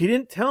 He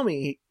didn't tell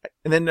me.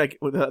 And then, like,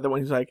 with the other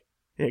one, he's like,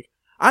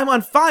 I'm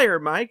on fire,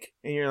 Mike.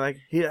 And you're like,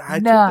 I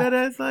took that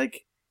as,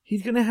 like,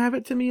 he's going to have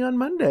it to me on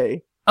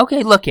Monday.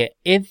 Okay, look it.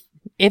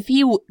 If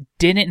he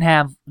didn't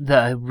have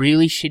the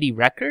really shitty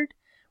record,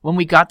 when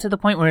we got to the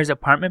point where his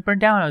apartment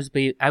burned down,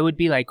 I would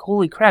be like,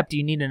 holy crap, do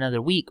you need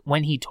another week?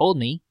 When he told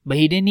me, but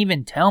he didn't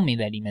even tell me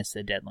that he missed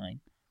the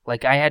deadline.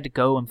 Like, I had to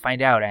go and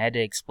find out. I had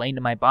to explain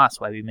to my boss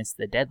why we missed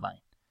the deadline.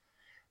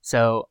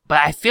 So,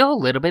 but I feel a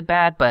little bit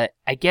bad, but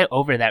I get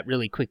over that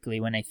really quickly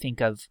when I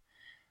think of,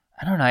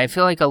 I don't know, I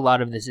feel like a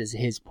lot of this is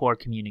his poor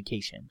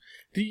communication.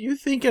 Do you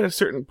think at a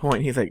certain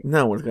point he's like,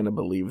 no one's going to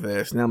believe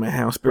this. Now my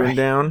house burned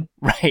down?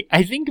 Right.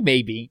 I think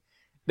maybe.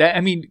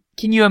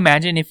 Can you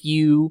imagine if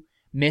you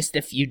missed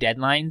a few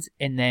deadlines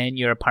and then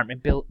your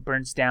apartment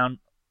burns down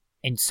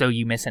and so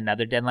you miss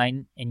another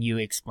deadline and you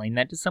explain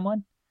that to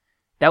someone?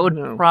 That would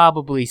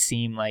probably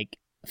seem like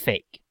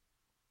fake.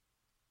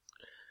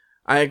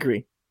 I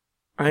agree.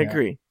 I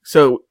agree.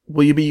 So,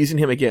 will you be using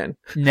him again?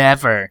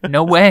 Never.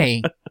 No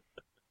way.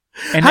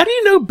 And how do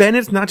you know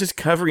Bennett's not just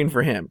covering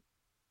for him?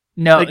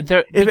 No. Like,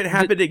 if it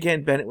happened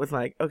again, Bennett was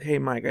like, okay,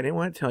 Mike, I didn't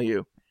want to tell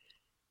you.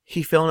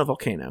 He fell in a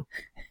volcano.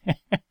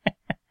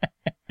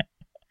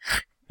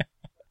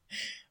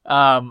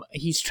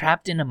 He's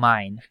trapped in a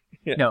mine.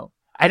 Yeah. No,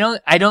 I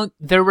don't,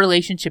 their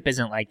relationship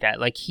isn't like that.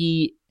 Like,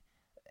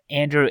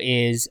 Andrew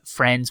is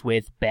friends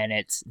with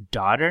Bennett's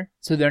daughter.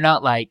 So they're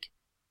not like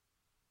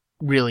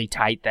really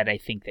tight that I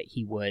think that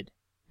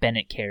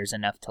Bennett cares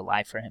enough to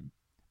lie for him.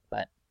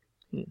 But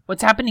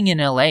what's happening in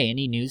LA?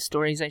 Any news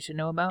stories I should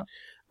know about?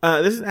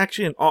 This is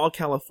actually an all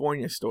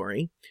California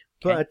story,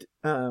 but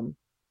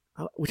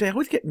which I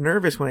always get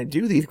nervous when I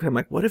do these because I'm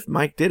like, what if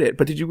Mike did it?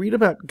 But did you read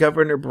about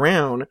Governor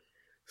Brown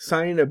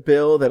signing a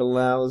bill that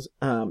allows,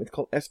 it's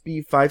called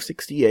SB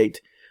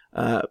 568,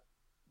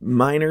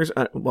 minors,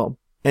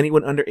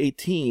 anyone under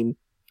 18,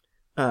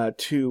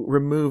 to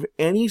remove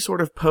any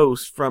sort of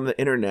post from the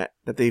internet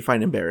that they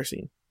find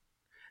embarrassing.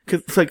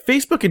 Because it's like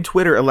Facebook and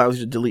Twitter allows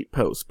you to delete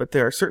posts, but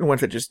there are certain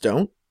ones that just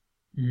don't.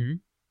 Mm-hmm.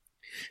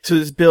 So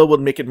this bill would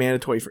make it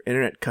mandatory for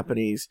internet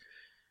companies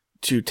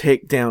to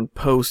take down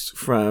posts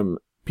from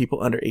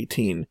people under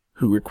 18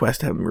 who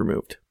request to have them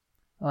removed.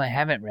 Well, I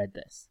haven't read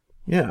this.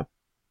 Yeah.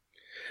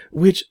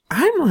 Which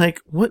I'm like,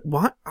 what?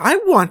 I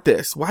want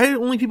this. Why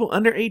only people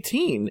under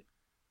 18?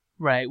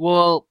 Right.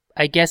 Well,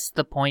 I guess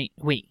the point...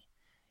 Wait.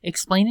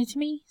 Explain it to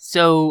me?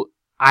 So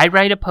I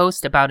write a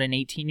post about an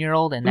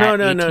 18-year-old and that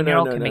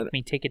 18-year-old can make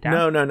me take it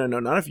down? No.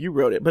 Not if you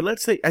wrote it. But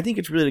let's say, I think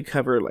it's really to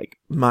cover like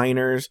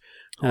minors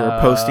who are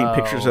posting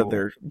pictures of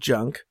their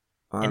junk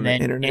on the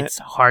internet. And it's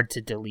hard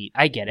to delete.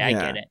 I get it. I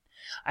get it.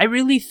 I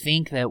really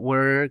think that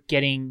we're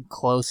getting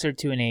closer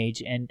to an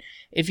age, and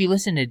if you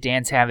listen to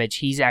Dan Savage,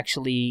 he's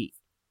actually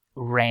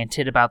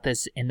ranted about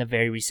this in the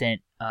very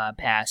recent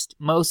past,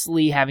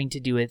 mostly having to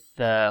do with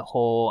the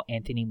whole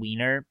Anthony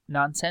Weiner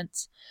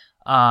nonsense.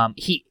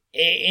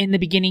 In the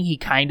beginning, he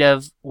kind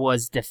of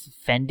was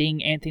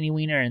defending Anthony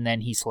Weiner, and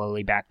then he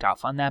slowly backed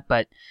off on that.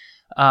 But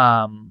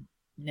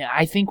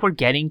I think we're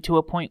getting to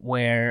a point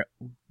where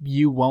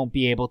you won't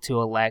be able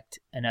to elect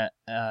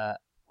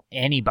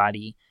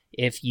anybody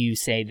if you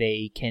say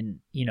they can,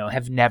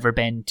 have never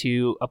been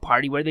to a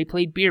party where they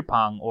played beer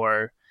pong,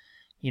 or,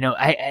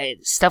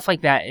 stuff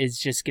like that is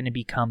just going to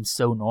become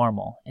so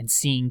normal. And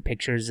seeing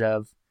pictures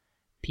of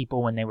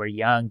people when they were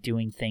young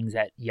doing things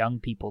that young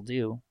people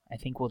do, I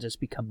think will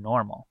just become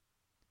normal.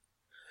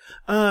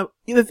 The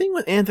thing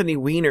with Anthony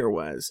Weiner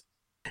was,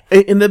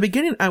 In the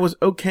beginning, I was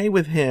okay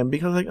with him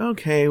because like,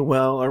 okay,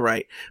 well, all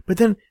right. But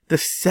then the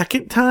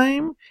second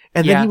time,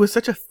 and then he was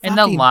such a and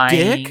the fucking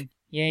lying. dick.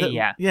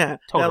 Yeah. Yeah.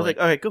 Totally. I was like,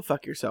 all right, go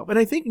fuck yourself. And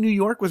I think New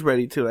York was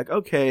ready to like,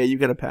 okay, you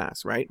got to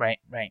pass, right? Right.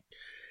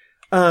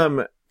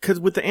 Because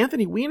with the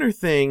Anthony Weiner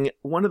thing,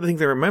 one of the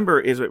things I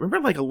remember is, remember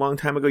like a long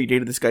time ago you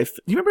dated this guy. Do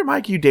you remember,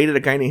 Mike, you dated a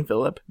guy named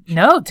Philip?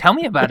 No, tell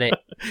me about it.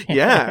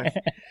 Yeah.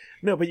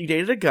 No, but you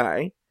dated a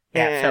guy.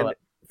 Yeah,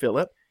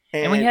 Philip.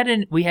 And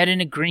we had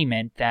an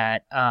agreement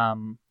that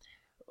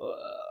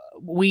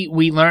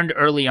we learned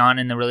early on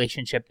in the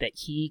relationship that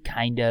he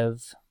kind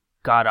of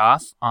got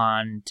off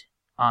on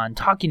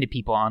talking to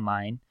people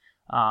online.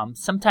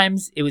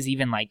 Sometimes it was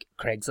even like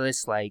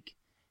Craigslist, like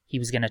he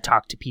was going to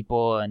talk to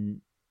people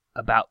and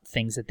about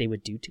things that they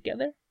would do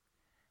together,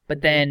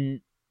 but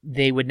then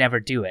they would never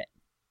do it.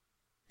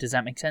 Does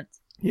that make sense?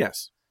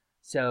 Yes.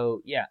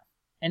 So yeah,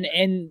 and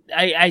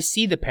I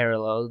see the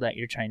parallel that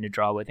you're trying to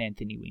draw with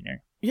Anthony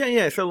Weiner.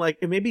 Yeah. So like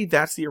maybe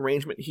that's the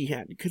arrangement he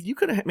had, because you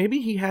could have,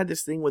 maybe he had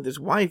this thing with his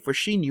wife where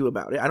she knew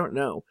about it. I don't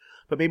know,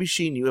 but maybe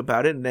she knew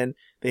about it, and then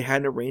they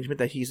had an arrangement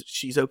that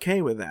she's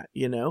okay with that.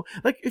 You know,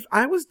 like if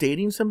I was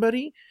dating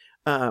somebody,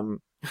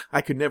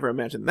 I could never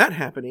imagine that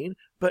happening.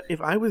 But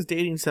if I was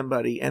dating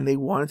somebody and they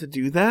wanted to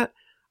do that,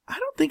 I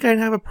don't think I'd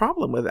have a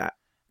problem with that.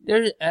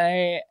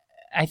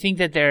 I think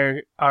that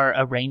there are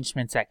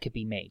arrangements that could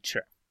be made.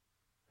 Sure,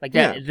 like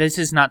that. Yeah. This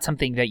is not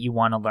something that you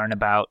want to learn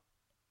about.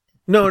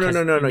 No.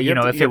 You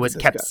know, if it was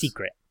kept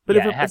secret. But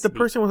if the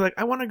person was like,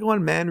 I want to go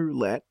on man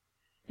roulette.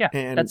 Yeah,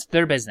 and that's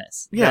their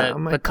business. Yeah,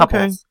 the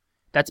couples. Okay.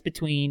 That's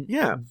between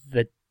them.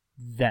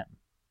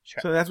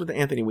 Sure. So that's with the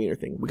Anthony Weiner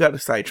thing. We got a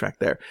sidetrack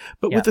there.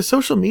 But with the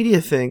social media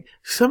thing,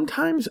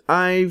 sometimes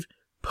I've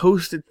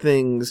posted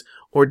things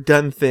or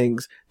done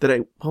things that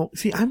I'm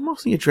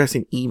mostly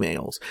addressing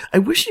emails. I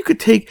wish you could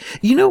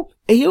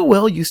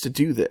AOL used to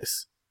do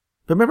this.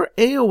 But remember,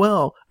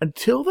 AOL,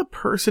 until the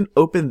person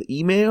opened the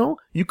email,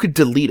 you could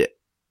delete it.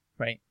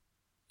 Right.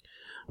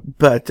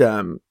 But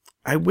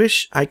I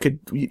wish I could,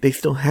 they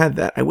still had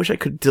that. I wish I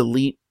could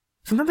delete.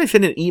 Sometimes I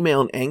send an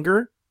email in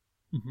anger.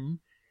 Mm-hmm.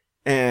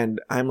 And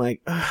I'm like,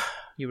 ugh.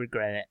 You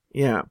regret it.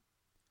 Yeah.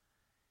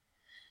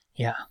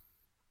 Yeah.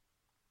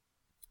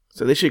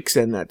 So they should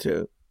extend that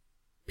to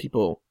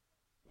people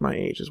my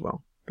age as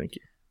well. Thank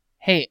you.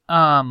 Hey,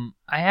 I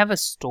have a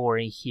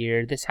story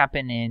here. This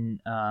happened in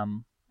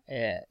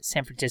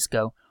San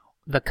Francisco.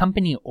 The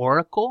company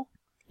Oracle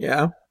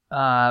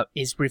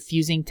is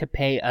refusing to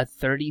pay a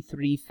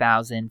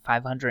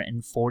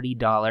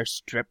 $33,540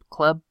 strip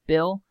club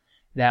bill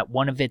that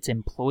one of its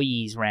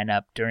employees ran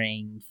up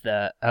during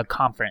a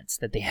conference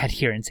that they had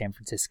here in San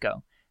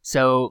Francisco.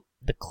 So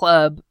the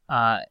club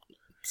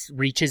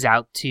reaches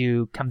out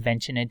to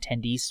convention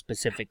attendees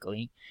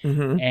specifically,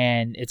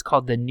 and it's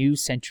called the New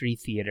Century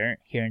Theater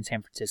here in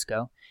San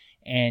Francisco.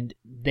 And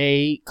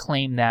they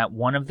claim that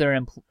one of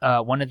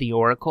the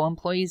Oracle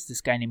employees,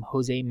 this guy named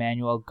Jose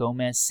Manuel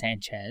Gomez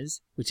Sanchez,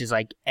 which is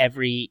like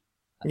every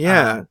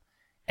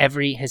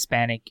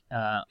Hispanic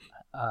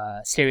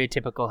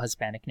stereotypical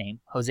Hispanic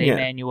name, Jose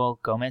Manuel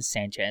Gomez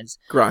Sanchez,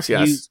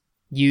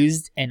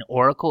 used an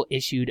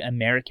Oracle-issued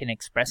American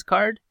Express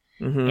card,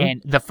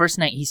 and the first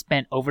night he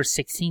spent over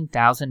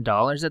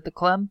 $16,000 at the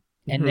club,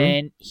 and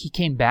then he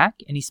came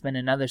back and he spent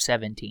another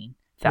 $17,000.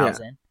 Yeah.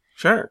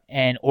 Sure.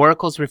 And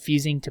Oracle's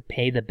refusing to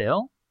pay the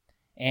bill,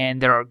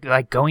 and they're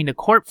like going to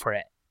court for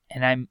it,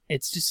 and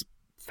it's just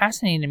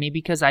fascinating to me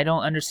because I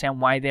don't understand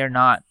why they're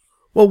not.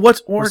 Well,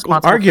 what's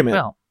Oracle's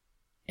argument?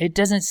 It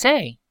doesn't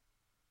say.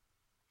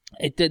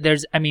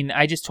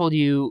 I just told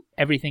you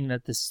everything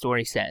that this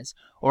story says.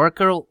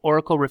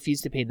 Oracle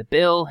refused to pay the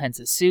bill, hence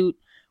a suit,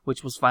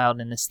 which was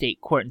filed in the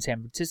state court in San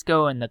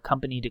Francisco, and the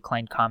company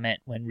declined comment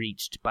when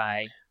reached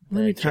by the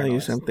Let me tell you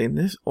something.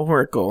 This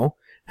Oracle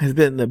has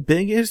been the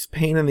biggest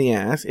pain in the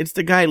ass. It's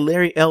the guy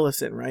Larry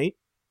Ellison, right?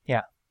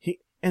 Yeah.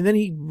 And then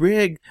he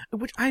rigged,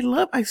 which I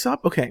love.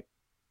 Okay,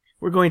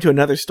 we're going to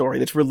another story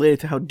that's related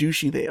to how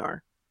douchey they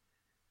are.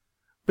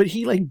 But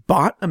he like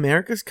bought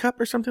America's Cup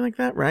or something like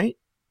that, right?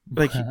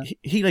 Like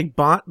he like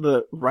bought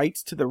the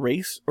rights to the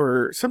race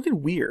or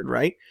something weird,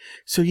 right?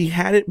 So he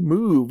had it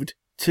moved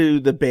to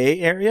the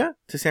Bay Area,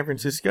 to San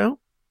Francisco,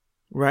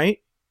 right?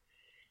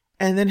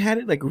 And then had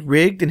it like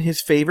rigged in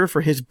his favor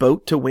for his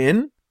boat to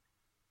win,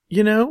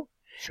 you know?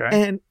 Sure.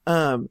 And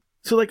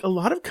so like a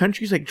lot of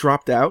countries like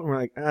dropped out and were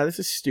like, this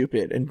is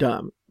stupid and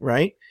dumb,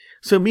 right?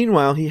 So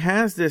meanwhile, he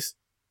has this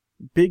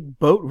big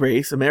boat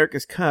race,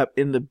 America's Cup,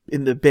 in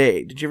the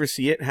Bay. Did you ever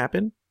see it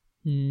happen?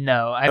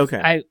 No.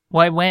 I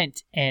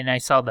went and I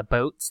saw the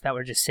boats that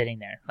were just sitting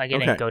there. Like I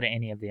didn't go to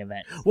any of the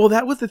events. Well,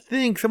 that was the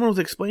thing. Someone was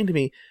explaining to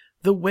me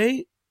the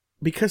way,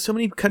 because so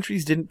many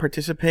countries didn't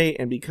participate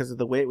and because of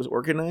the way it was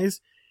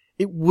organized,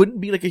 it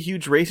wouldn't be like a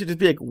huge race. It'd just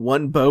be like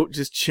one boat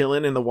just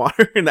chilling in the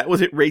water and that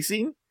was it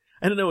racing.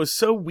 I don't know. It was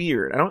so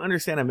weird. I don't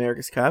understand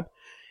America's Cup.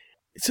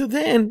 So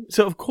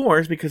of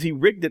course, because he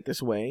rigged it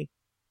this way,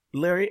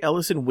 Larry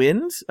Ellison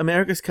wins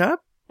America's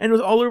Cup. And it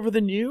was all over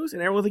the news,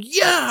 and everyone was like,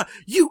 yeah,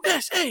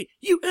 USA,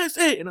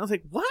 USA. And I was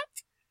like, what?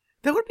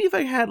 That would be if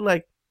I had,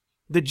 like,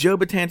 the Joe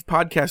Batanz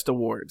Podcast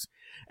Awards.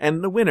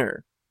 And the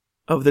winner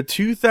of the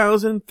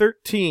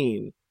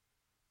 2013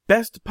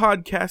 Best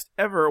Podcast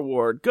Ever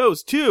Award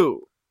goes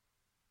to...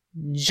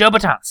 Joe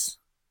Batanz.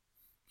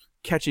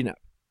 Catching Up.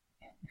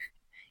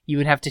 You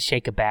would have to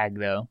shake a bag,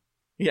 though.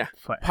 Yeah.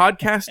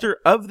 Podcaster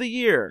of the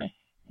Year.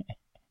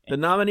 The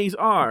nominees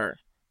are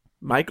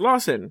Mike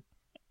Lawson,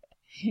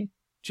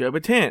 Joe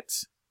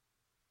Batanz,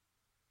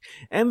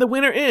 and the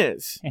winner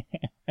is...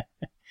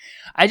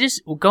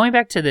 Going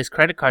back to this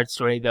credit card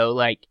story, though,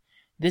 like,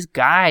 this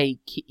guy,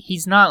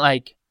 he's not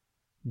like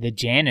the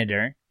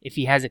janitor if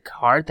he has a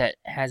card that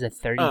has a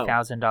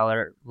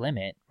 $30,000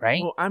 limit,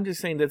 right? Well, I'm just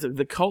saying that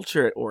the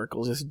culture at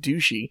Oracle is just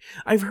douchey.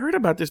 I've heard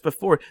about this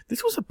before.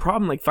 This was a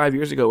problem like 5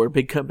 years ago where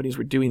big companies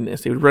were doing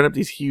this. They would run up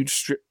these huge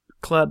strip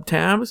club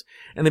tabs,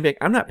 and they'd be like,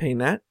 I'm not paying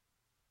that.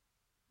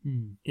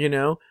 You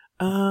know?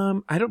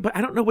 I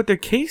don't know what their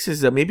case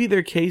is, though. Maybe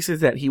their case is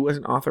that he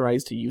wasn't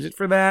authorized to use it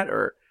for that,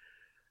 or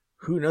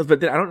who knows.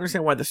 But I don't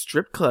understand why the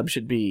strip club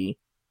should be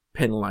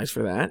penalized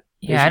for that.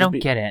 Yeah, I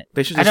don't get it.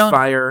 They should just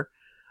fire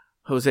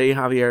Jose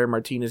Javier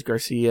Martinez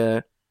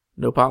Garcia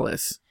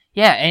Nopales.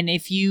 Yeah, and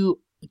if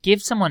you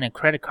give someone a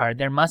credit card,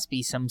 there must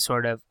be some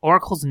sort of...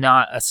 Oracle's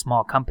not a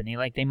small company.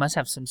 Like, they must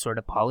have some sort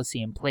of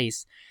policy in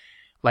place.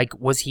 Like,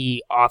 was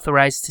he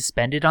authorized to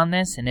spend it on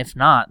this? And if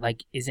not,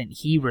 like, isn't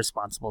he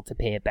responsible to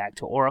pay it back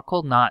to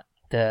Oracle, not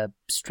the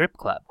strip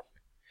club?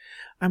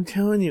 I'm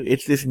telling you,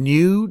 it's this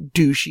new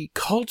douchey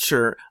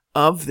culture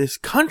of this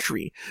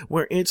country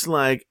where it's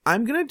like,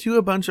 I'm going to do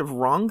a bunch of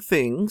wrong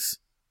things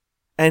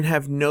and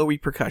have no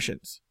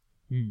repercussions.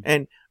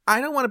 And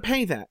I don't want to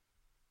pay that.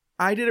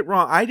 I did it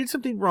wrong. I did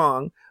something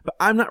wrong, but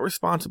I'm not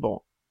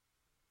responsible.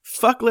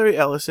 Fuck Larry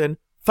Ellison,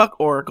 fuck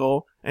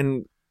Oracle,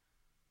 and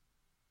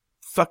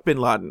fuck Bin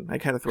Laden. I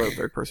kind of throw a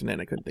third person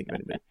in. I couldn't think of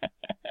anybody.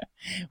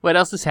 What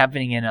else is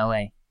happening in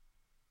LA?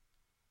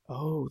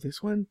 Oh,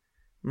 this one?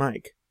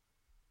 Mike.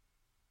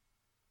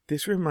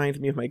 This reminds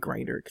me of my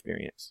Grindr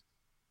experience.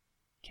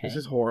 Okay. This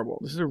is horrible.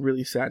 This is a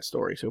really sad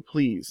story, so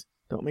please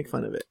don't make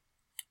fun of it.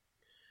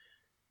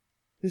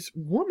 This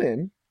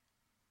woman,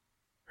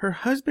 her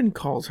husband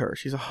calls her.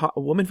 She's a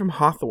woman from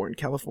Hawthorne,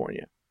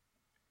 California.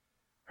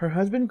 Her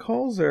husband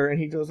calls her, and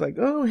he goes like,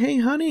 oh, hey,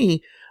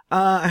 honey,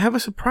 I have a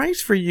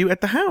surprise for you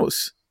at the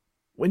house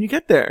when you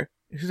get there.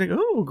 And she's like,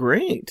 oh,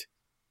 great.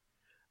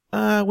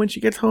 When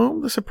she gets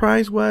home, the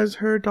surprise was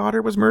her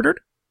daughter was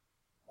murdered.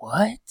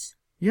 What?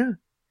 Yeah.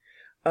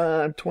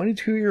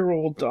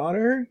 22-year-old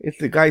daughter. It's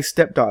the guy's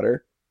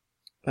stepdaughter.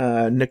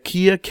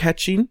 Nakia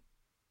Ketching.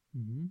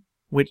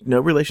 Which, no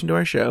relation to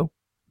our show.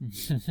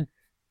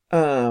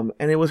 And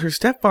it was her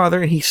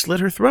stepfather, and he slit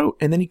her throat.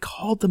 And then he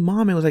called the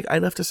mom and was like, I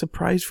left a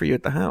surprise for you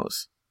at the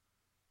house.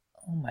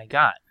 Oh my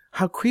God.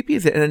 How creepy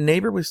is it? And a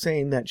neighbor was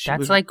saying that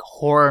That's like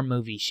horror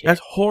movie shit.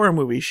 That's horror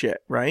movie shit,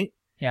 right?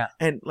 Yeah.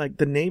 And like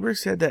the neighbor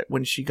said that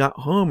when she got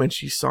home and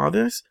she saw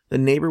this, the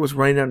neighbor was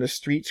running down the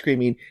street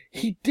screaming,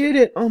 he did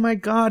it! Oh my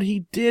God,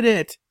 he did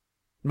it!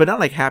 But not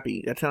like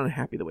happy. That sounded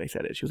happy the way I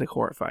said it. She was like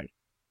horrified.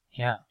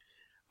 Yeah.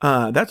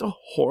 That's a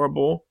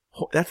horrible...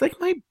 That's like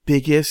my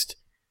biggest...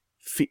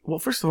 Well,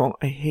 first of all,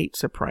 I hate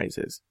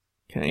surprises.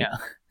 Okay? Yeah.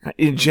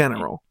 In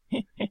general.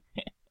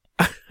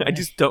 I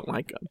just don't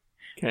like them.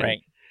 Okay?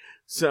 Right.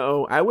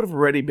 So I would have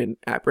already been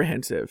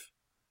apprehensive,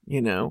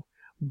 you know?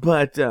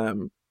 But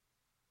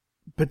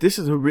this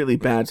is a really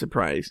bad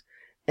surprise.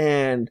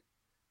 And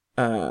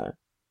that's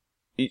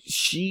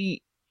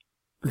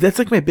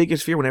like my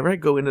biggest fear whenever I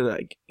go into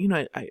like, you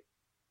know,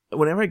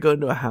 whenever I go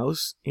into a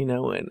house, you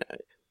know, and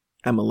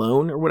I'm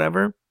alone or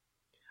whatever,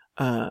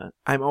 I'm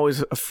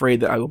always afraid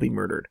that I will be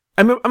murdered.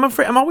 I'm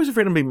always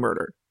afraid I'm being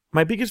murdered.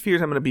 My biggest fear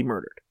is I'm going to be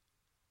murdered.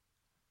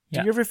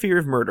 Do you ever fear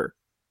of murder?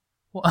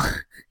 Well,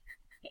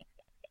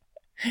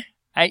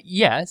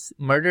 yes,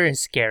 murder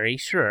is scary,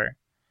 sure.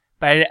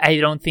 But I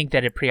don't think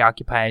that it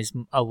preoccupies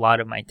a lot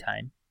of my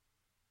time.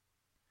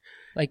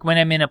 Like when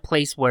I'm in a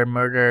place where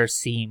murder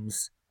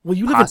seems Well,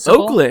 you live possible.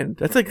 in Oakland.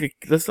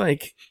 That's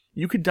like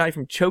you could die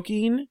from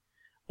choking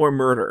or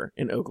murder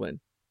in Oakland.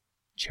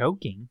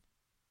 Choking?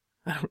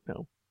 I don't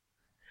know.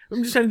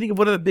 I'm just trying to think of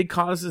what are the big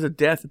causes of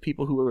death of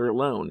people who are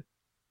alone.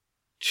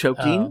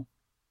 Choking?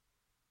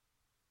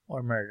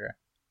 Or murder.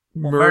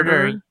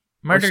 Murder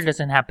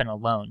doesn't happen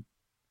alone.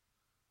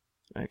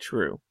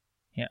 True.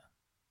 Yeah.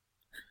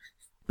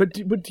 But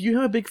do you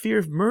have a big fear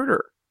of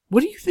murder?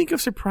 What do you think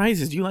of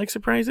surprises? Do you like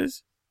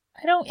surprises?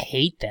 I don't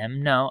hate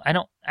them. No, I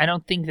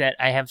don't think that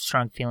I have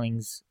strong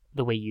feelings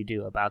the way you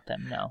do about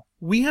them. No.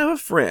 We have a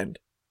friend,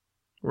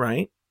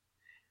 right?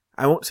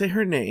 I won't say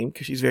her name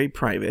because she's very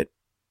private,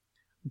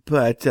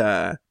 but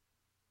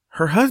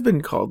her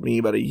husband called me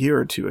about a year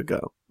or two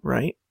ago,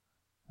 right?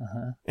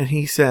 Uh-huh. And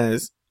he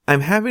says,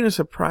 I'm having a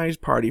surprise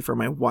party for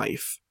my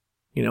wife,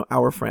 you know,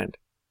 our friend.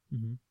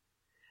 Mm-hmm.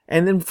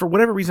 And then for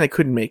whatever reason, I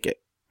couldn't make it,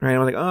 right?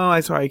 I'm like, oh,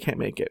 I'm sorry, I can't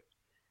make it.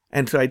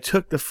 And so I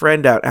took the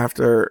friend out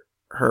after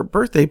her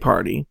birthday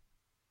party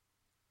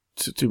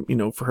to you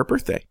know, for her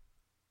birthday.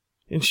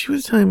 And she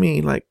was telling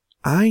me, like,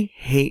 my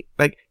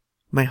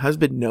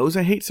husband knows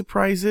I hate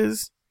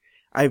surprises.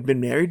 I've been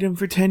married to him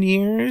for 10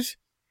 years.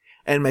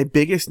 And my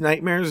biggest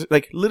nightmares,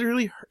 like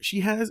literally,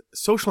 she has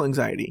social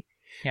anxiety.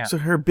 Yeah. So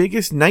her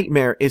biggest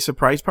nightmare is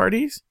surprise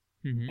parties.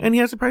 Mm-hmm. And he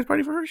had a surprise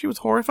party for her. She was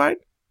horrified.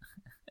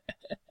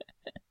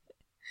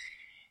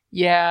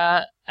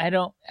 Yeah,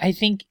 I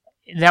think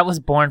that was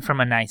born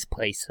from a nice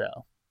place,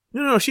 though.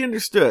 No, she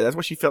understood. That's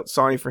why she felt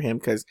sorry for him,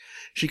 because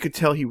she could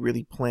tell he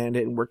really planned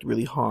it and worked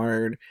really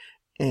hard,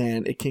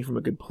 and it came from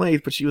a good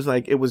place. But she was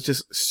like, it was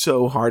just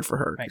so hard for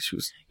her. Right. She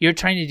was, You're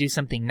trying to do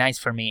something nice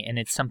for me, and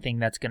it's something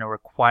that's going to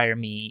require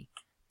me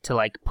to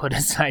like put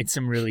aside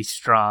some really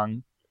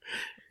strong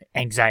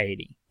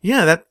anxiety.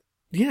 yeah,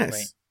 yes.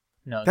 Right.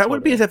 No, That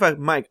would be totally. as if I,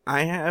 Mike,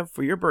 I have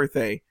for your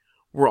birthday,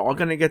 we're all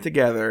going to get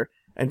together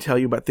and tell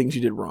you about things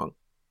you did wrong.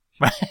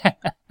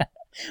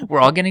 We're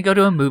all going to go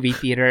to a movie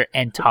theater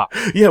and talk.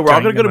 Yeah, we're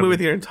all during going to go the to a movie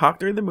theater and talk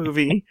during the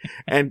movie,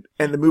 and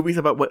the movie's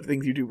about what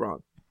things you do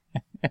wrong.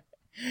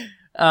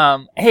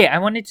 Hey, I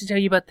wanted to tell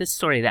you about this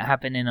story that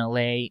happened in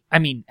LA. I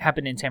mean,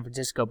 happened in San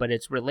Francisco, but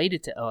it's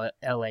related to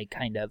LA,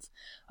 kind of.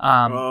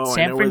 I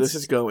know where this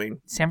is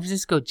going. San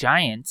Francisco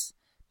Giants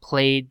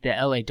played the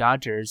LA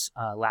Dodgers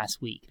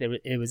last week.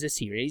 It was a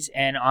series,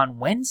 and on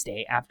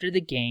Wednesday after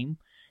the game,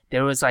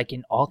 there was like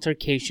an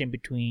altercation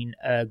between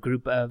a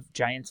group of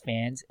Giants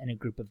fans and a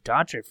group of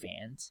Dodger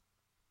fans.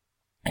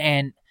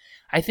 And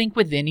I think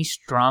with any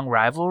strong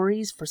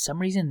rivalries, for some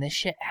reason this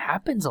shit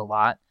happens a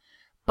lot.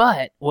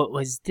 But what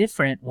was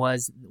different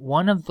was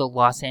one of the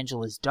Los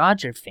Angeles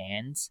Dodger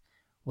fans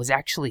was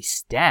actually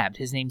stabbed.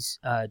 His name's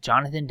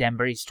Jonathan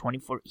Denver. He's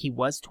 24. He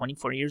was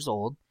 24 years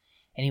old,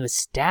 and he was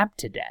stabbed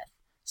to death.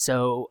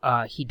 So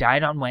he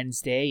died on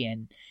Wednesday,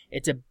 and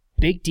it's a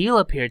big deal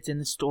up here. It's in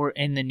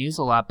the news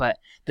a lot, but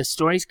the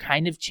story's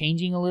kind of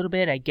changing a little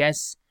bit. I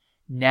guess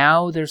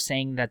now they're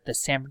saying that the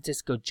San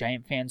Francisco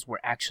Giant fans were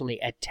actually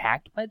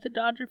attacked by the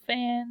Dodger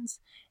fans,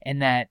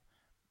 and that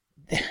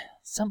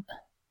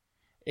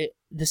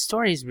the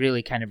story is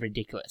really kind of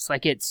ridiculous.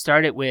 Like, it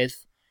started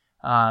with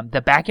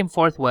the back and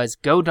forth was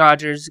go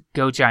Dodgers,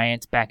 go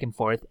Giants, back and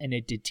forth, and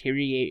it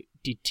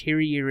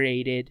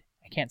deteriorated.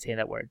 I can't say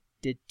that word.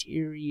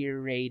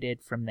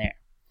 Deteriorated from there.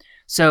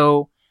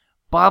 So,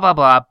 blah, blah,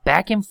 blah,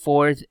 back and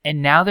forth,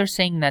 and now they're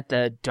saying that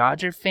the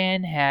Dodger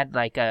fan had,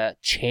 like, a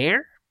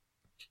chair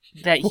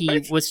that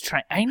he was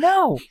trying... I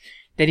know!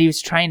 That he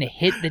was trying to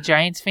hit the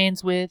Giants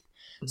fans with.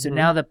 Mm-hmm. So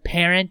now the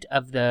parent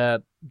of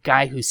the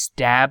guy who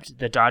stabbed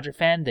the Dodger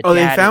fan... they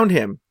found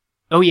him.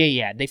 Oh,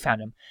 yeah, they found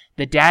him.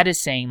 The dad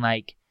is saying,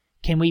 like,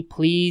 can we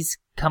please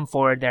come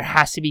forward? There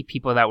has to be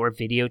people that were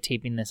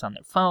videotaping this on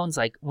their phones.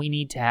 Like, we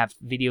need to have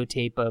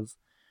videotape of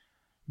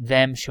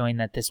them showing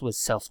that this was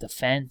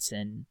self-defense,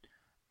 and...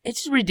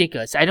 It's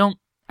ridiculous. I don't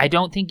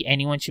think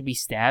anyone should be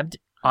stabbed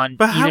on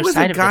but either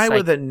side of this. But how is a guy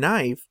with a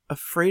knife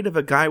afraid of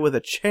a guy with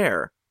a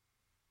chair?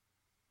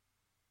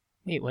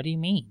 Wait, what do you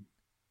mean?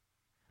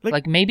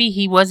 Like maybe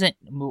he wasn't...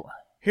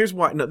 Here's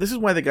why. No, this is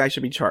why the guy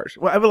should be charged.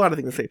 Well, I have a lot of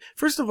things to say.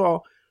 First of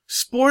all,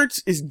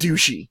 sports is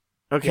douchey.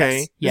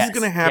 Okay? Yes, this is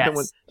going to happen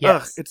when... Yes.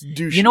 Ugh, it's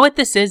douchey. You know what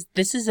this is?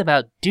 This is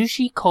about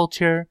douchey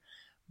culture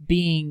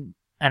being...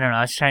 I don't know.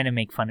 I was trying to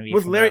make fun of you.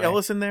 Was Larry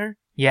Ellison there?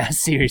 Yeah,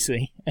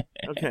 seriously.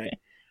 Okay.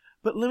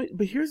 But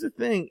here's the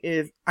thing: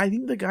 is I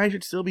think the guy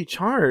should still be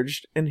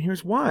charged, and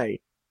here's why: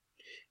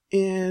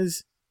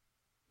 is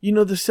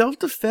the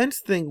self-defense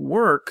thing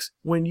works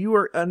when you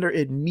are under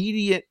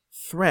immediate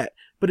threat.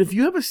 But if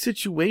you have a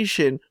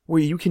situation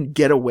where you can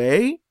get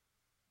away,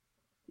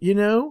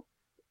 then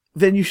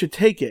you should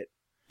take it.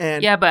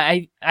 And yeah, but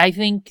I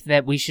think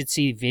that we should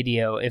see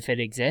video if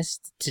it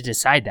exists to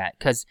decide that.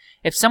 Because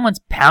if someone's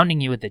pounding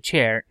you with a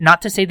chair,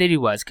 not to say that he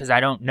was, because I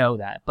don't know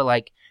that, but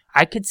like.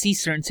 I could see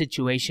certain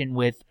situation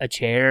with a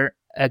chair,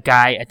 a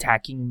guy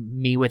attacking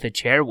me with a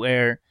chair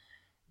where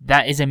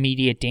that is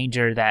immediate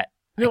danger that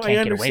I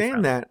can't get away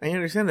from. I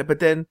understand that. But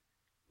then,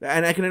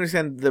 and I can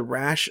understand the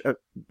rash of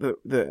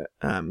the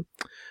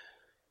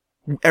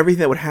everything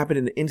that would happen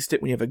in an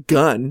instant when you have a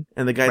gun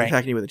and the guy's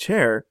attacking you with a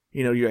chair,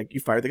 you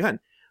fire the gun.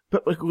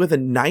 But like with a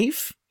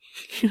knife,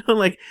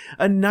 like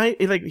a knife,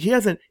 like he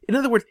has in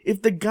other words,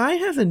 if the guy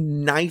has a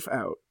knife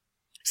out,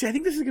 see, I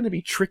think this is going to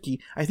be tricky.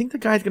 I think the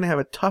guy's going to have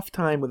a tough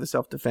time with a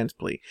self-defense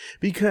plea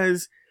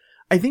because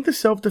I think the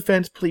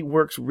self-defense plea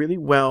works really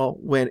well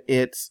when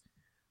it's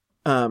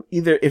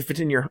either if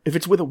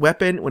it's with a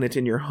weapon, when it's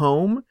in your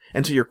home,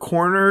 and so you're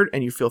cornered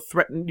and you feel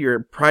threatened, your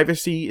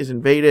privacy is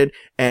invaded,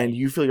 and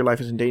you feel your life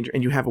is in danger,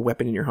 and you have a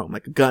weapon in your home,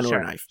 like a gun or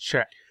a knife.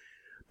 Sure.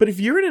 But if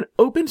you're in an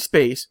open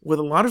space with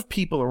a lot of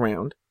people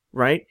around,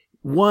 right?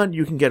 One,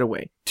 you can get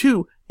away.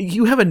 Two,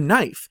 you have a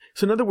knife.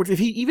 So in other words, if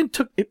he even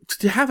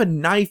to have a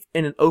knife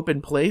in an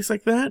open place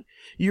like that,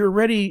 you're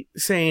already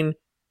saying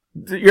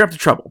you're up to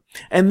trouble.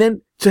 And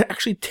then to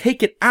actually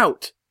take it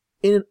out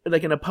in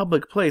a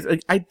public place,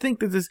 I think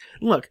that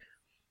look,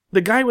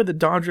 the guy with the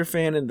Dodger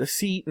fan and the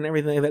seat and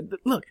everything like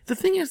that. Look, the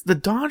thing is, the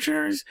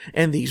Dodgers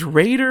and these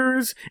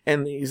Raiders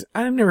and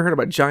I've never heard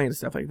about Giants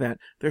stuff like that.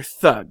 They're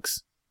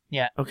thugs.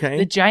 Yeah. Okay.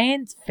 The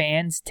Giants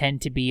fans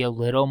tend to be a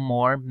little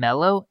more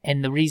mellow,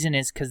 and the reason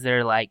is because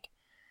they're like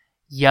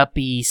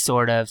yuppie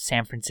sort of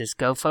San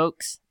Francisco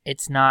folks.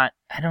 it's not,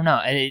 I don't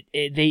know,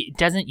 it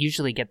doesn't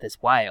usually get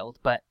this wild,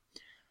 but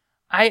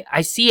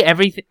I see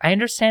everything, I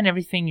understand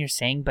everything you're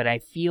saying, but I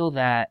feel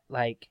that,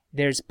 like,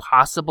 there's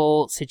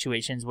possible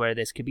situations where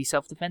this could be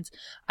self-defense.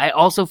 I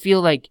also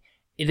feel like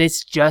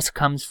this just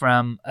comes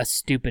from a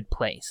stupid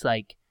place.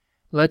 Like,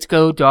 let's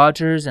go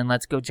Dodgers and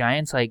let's go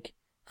Giants. Like,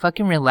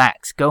 fucking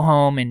relax. Go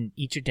home and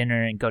eat your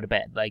dinner and go to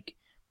bed. Like,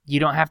 you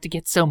don't have to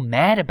get so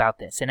mad about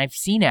this. And I've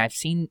seen it. I've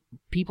seen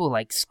people,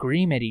 like,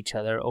 scream at each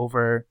other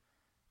over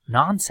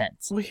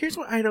nonsense. Well, here's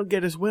what I don't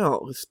get as well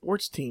with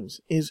sports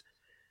teams is,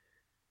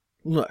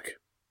 look,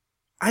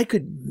 I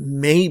could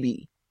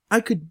maybe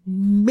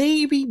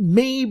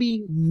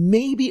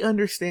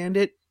understand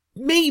it.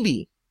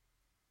 Maybe.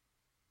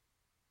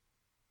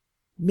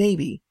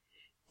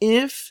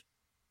 If,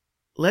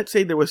 let's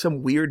say there was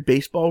some weird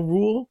baseball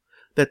rule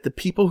that the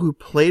people who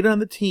played on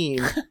the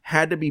team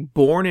had to be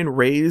born and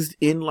raised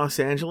in Los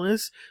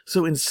Angeles.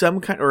 So in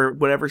some kind, or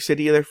whatever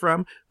city they're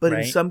from, but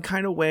in some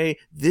kind of way,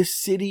 this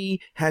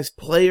city has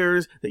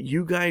players that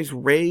you guys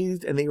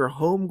raised and they were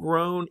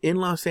homegrown in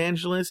Los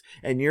Angeles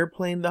and you're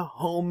playing the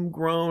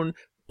homegrown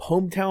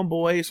hometown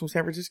boys from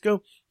San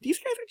Francisco. These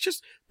guys are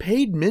just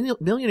paid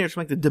millionaires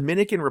from like the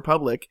Dominican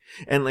Republic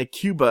and like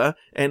Cuba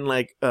and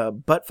like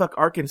buttfuck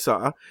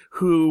Arkansas,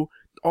 who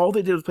all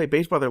they did was play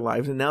baseball their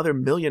lives, and now they're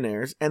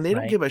millionaires, and they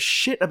don't give a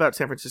shit about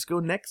San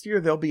Francisco. Next year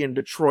they'll be in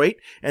Detroit,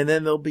 and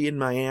then they'll be in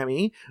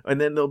Miami, and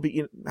then they'll be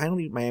in, I don't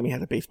think Miami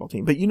has a baseball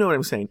team, but you know what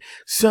I'm saying.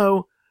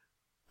 So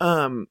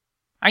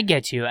I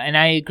get you, and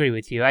I agree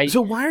with you.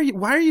 So why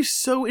are you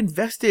so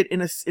invested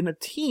in a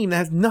team that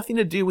has nothing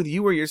to do with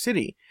you or your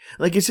city?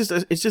 Like, it's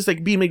just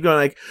like being going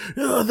like,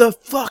 oh, the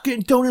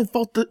fucking don't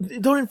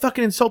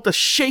fucking insult the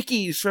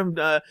Shakies from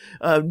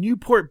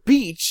Newport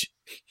Beach.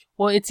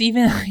 Well, it's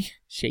even like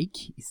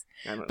Shakies,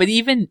 but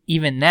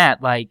even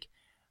that, like,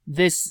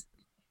 there's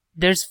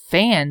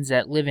fans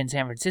that live in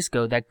San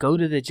Francisco that go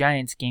to the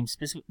Giants games.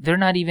 They're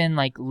not even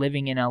like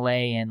living in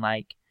LA, and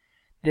like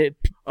I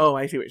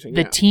see what you're saying.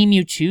 The team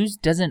you choose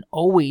doesn't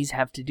always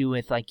have to do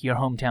with like your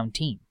hometown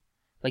team.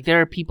 Like,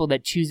 there are people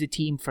that choose a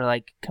team for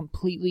like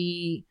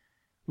completely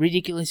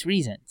ridiculous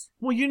reasons.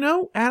 Well, you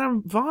know,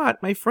 Adam Vaught,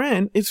 my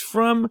friend, is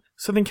from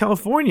Southern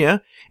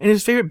California, and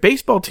his favorite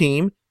baseball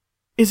team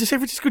is the San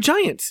Francisco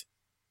Giants.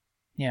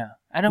 Yeah,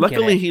 I don't get it.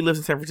 Luckily, he lives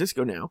in San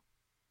Francisco now.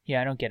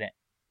 Yeah, I don't get it.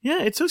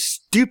 Yeah, it's so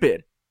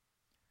stupid.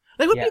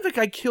 Like, it would be like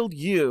I killed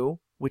you,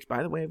 which,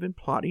 by the way, I've been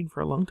plotting for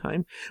a long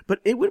time, but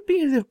it would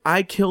be as if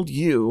I killed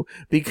you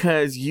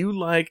because you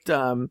liked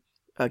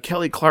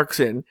Kelly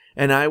Clarkson,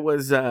 and I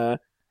was, who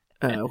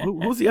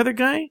was the other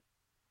guy?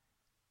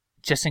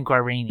 Justin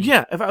Guarini.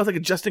 Yeah, if I was like a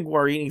Justin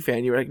Guarini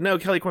fan, you were like, no,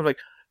 Kelly Clarkson's like,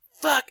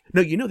 fuck.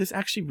 No, you know, this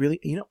actually really,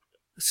 you know,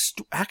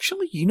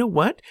 actually, you know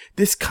what?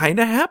 This kind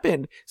of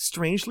happened,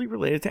 strangely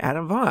related to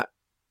Adam Vaught,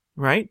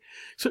 right?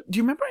 So, do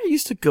you remember I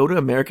used to go to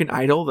American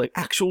Idol, like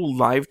actual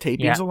live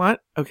tapings a lot?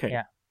 Okay.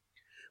 Yeah.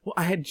 Well,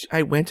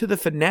 I went to the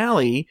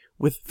finale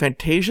with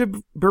Fantasia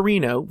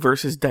Barrino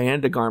versus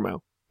Diana DeGarmo.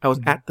 I was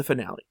at the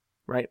finale,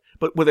 right?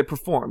 But where they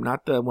perform,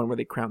 not the one where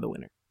they crown the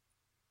winner.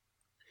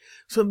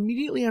 So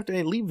immediately after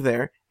I leave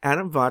there,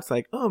 Adam Vaught's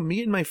like, oh,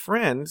 me and my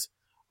friends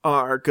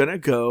are gonna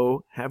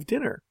go have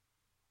dinner,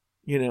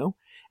 you know?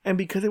 And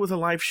because it was a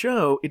live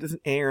show, it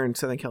doesn't air in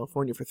Southern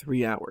California for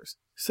 3 hours.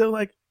 So,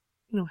 like,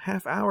 you know,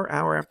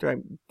 hour after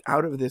I'm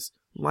out of this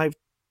live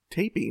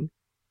taping,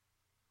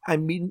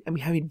 I'm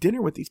having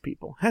dinner with these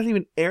people. Hasn't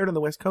even aired on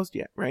the West Coast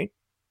yet, right?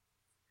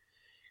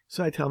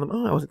 So I tell them,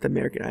 oh, I was at the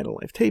American Idol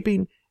live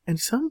taping, and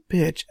some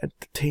bitch at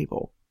the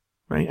table,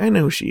 right? I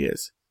know who she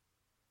is.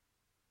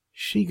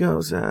 She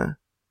goes, I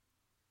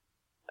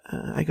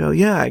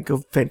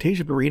go,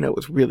 Fantasia Barrino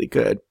was really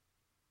good.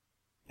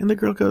 And the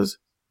girl goes,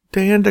 I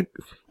can't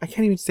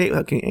even say it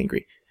without getting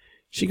angry.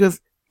 She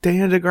goes,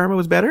 Diana DeGarmo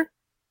was better?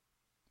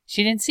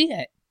 She didn't see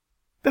it.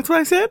 That's what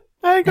I said.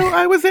 I go,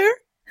 I was there.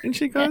 And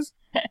she goes,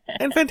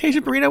 and Fantasia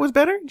Barrino was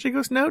better? And she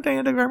goes, no,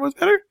 Diana DeGarmo was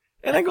better.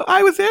 And I go,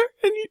 I was there,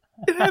 and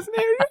it hasn't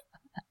aired yet.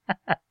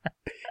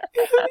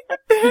 It hasn't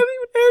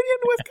even aired yet on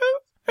the West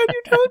Coast. And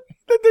you're telling me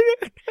that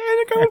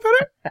Diana DeGarmo was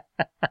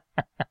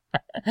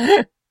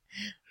better?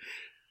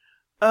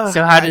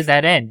 So how did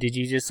that end? Did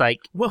you just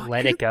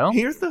let it go?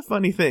 Here's the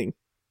funny thing.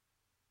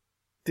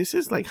 This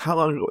is like how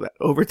long ago was that?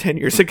 Over 10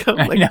 years ago.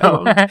 I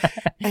know.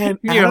 And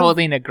you're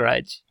holding a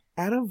grudge.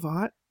 Adam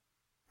Vaught,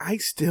 I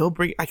still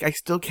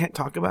can't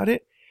talk about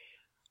it.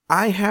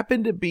 I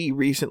happened to be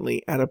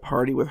recently at a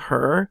party with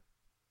her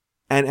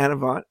and Adam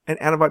Vaught,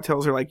 and Adam Vaught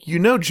tells her, like, you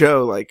know,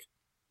 Joe, like,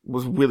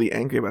 was really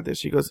angry about this.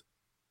 She goes,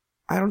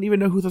 I don't even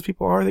know who those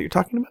people are that you're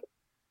talking about.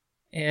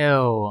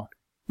 Ew.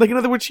 Like, in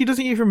other words, she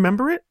doesn't even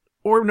remember it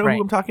or know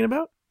who I'm talking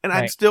about, and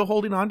I'm still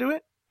holding on to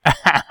it.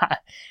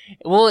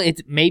 Well,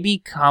 it's maybe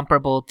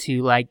comparable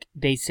to, like,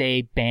 they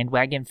say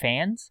bandwagon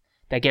fans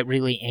that get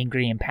really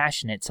angry and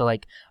passionate. So,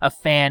 like, a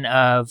fan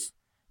of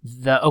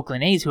the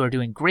Oakland A's who are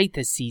doing great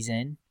this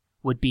season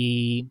would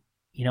be,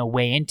 you know,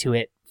 way into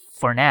it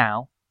for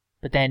now,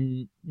 but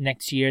then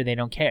next year they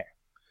don't care.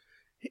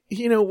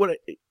 You know what?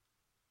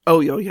 Oh,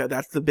 yeah,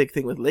 that's the big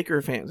thing with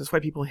Laker fans. That's why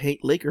people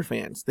hate Laker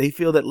fans. They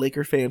feel that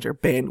Laker fans are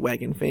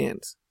bandwagon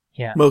fans.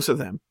 Yeah. Most of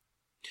them.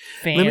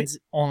 Fans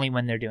only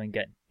when they're doing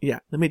good. Yeah,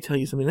 let me tell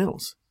you something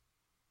else.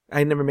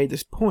 I never made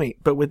this point,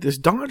 but with this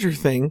Dodger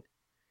thing,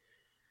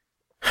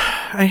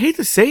 I hate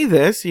to say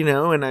this,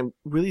 and I'm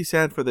really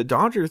sad for the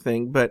Dodger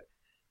thing, but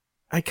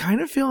I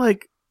kind of feel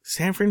like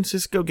San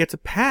Francisco gets a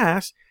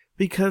pass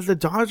because the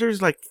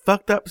Dodgers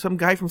fucked up some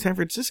guy from San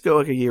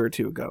Francisco a year or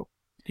two ago.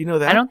 Do you know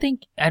that? I don't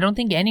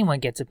think anyone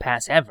gets a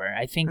pass ever.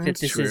 I think That's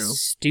that this true.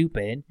 is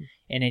stupid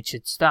and it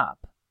should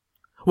stop.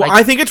 Well,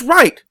 I think it's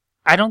right.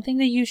 I don't think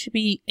that you should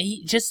be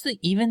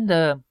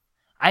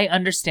I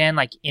understand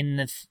in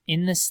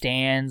the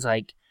stands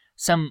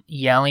some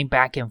yelling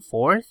back and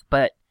forth,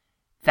 but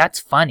that's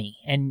funny.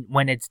 And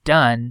when it's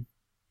done,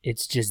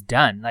 it's just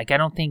done. I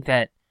don't think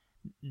that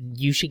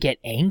you should get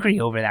angry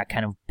over that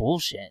kind of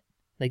bullshit.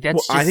 I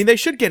think they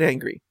should get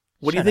angry.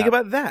 What do you think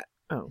about that?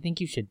 Oh. I think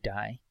you should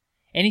die.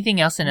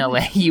 Anything else in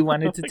LA you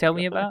wanted to tell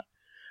me about?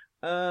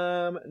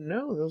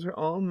 No, those are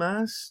all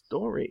my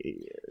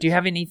stories. Do you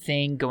have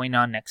anything going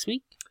on next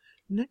week?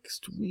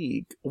 Next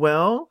week?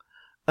 Well,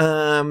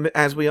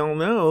 as we all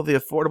know,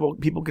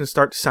 people can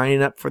start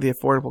signing up for the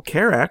Affordable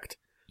Care Act.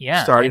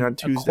 Yeah. Starting on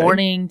Tuesday.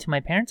 According to my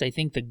parents, I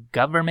think the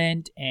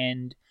government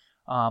and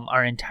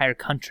our entire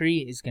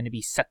country is going to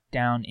be sucked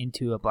down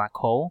into a black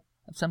hole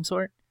of some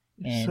sort.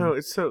 And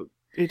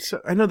It's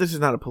I know this is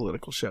not a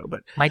political show,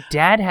 but my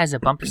dad has a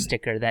bumper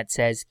sticker that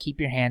says,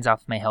 "Keep your hands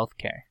off my health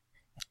care."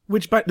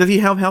 Does he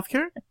have health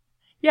care?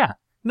 Yeah.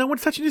 No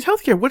one's touching his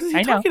health care. What is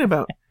he talking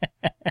about?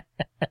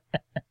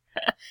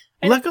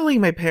 Luckily,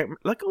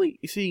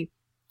 you see,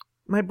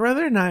 my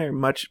brother and I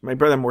my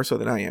brother more so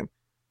than I am,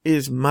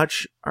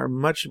 are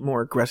much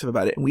more aggressive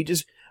about it.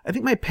 And I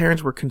think my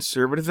parents were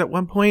conservatives at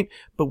one point,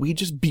 but we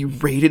just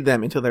berated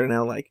them until they're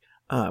now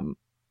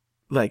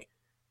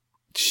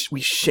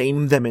we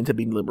shamed them into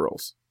being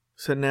liberals.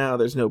 So now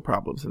there's no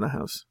problems in the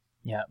house.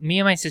 Yeah. Me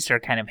and my sister are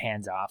kind of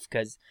hands off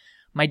because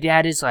my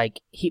dad is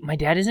my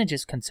dad isn't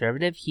just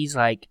conservative. He's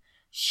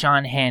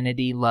Sean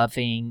Hannity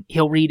loving.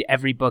 He'll read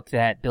every book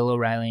that Bill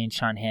O'Reilly and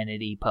Sean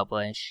Hannity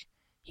publish.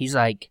 He's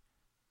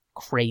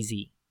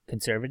crazy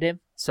conservative.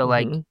 So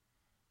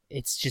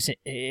it's just,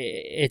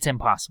 it's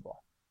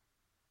impossible.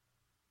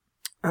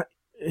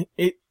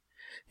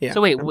 Yeah.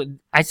 So wait,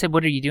 I said,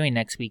 what are you doing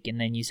next week? And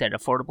then you said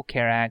Affordable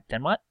Care Act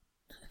and what?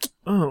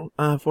 Oh,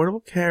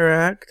 Affordable Care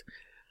Act.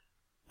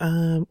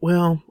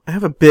 Well, I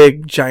have a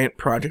big, giant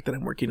project that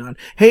I'm working on.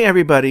 Hey,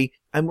 everybody,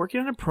 I'm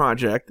working on a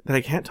project that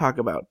I can't talk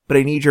about, but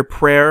I need your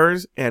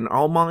prayers, and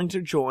all minds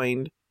are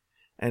joined.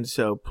 And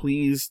so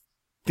please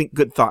think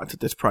good thoughts that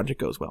this project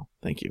goes well.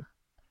 Thank you.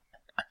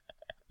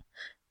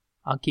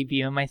 I'll keep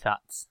you in my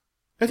thoughts.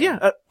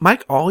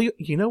 Mike,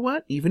 you know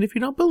what? Even if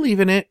you don't believe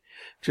in it,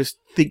 just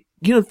think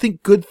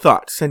good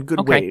thoughts, send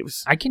good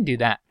waves. I can do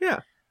that. Yeah.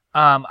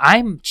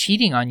 I'm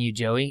cheating on you,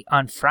 Joey.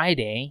 On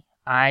Friday,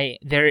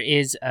 there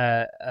is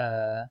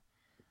a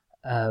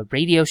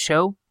radio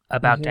show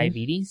about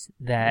diabetes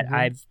that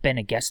I've been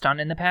a guest on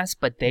in the past,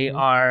 but they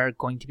are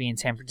going to be in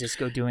San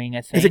Francisco doing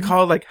a thing. Is it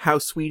called How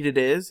Sweet It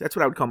Is? That's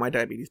what I would call my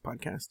diabetes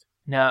podcast.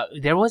 No,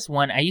 there was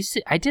one. I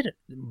did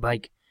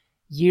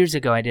years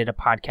ago. I did a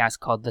podcast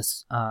called the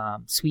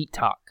Sweet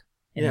Talk,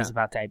 and it was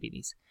about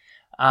diabetes.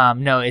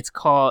 No, it's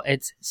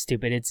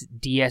stupid. It's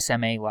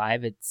DSMA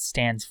Live. It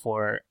stands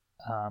for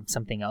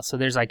something else. So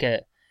there's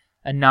a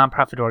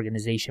nonprofit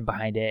organization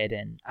behind it,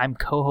 and I'm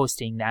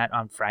co-hosting that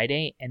on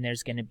Friday, and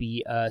there's going to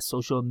be a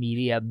social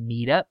media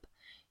meetup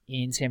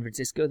in San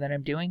Francisco that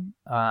I'm doing,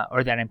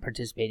 or that I'm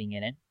participating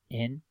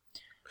in.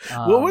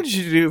 What would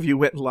you do if you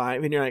went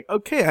live and you're like,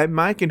 okay, I'm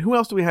Mike, and who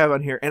else do we have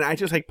on here? And I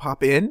just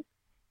pop in.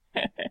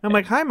 I'm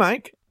like, hi,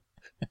 Mike.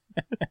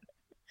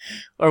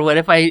 Or what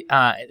if I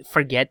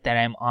forget that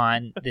I'm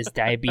on this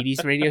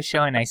diabetes radio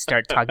show and I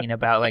start talking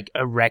about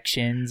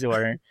erections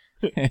or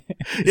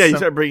you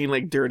start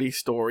bringing dirty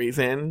stories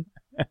in.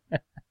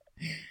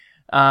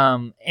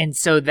 And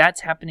so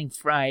that's happening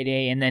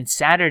Friday, and then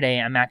Saturday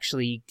I'm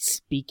actually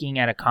speaking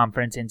at a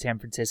conference in San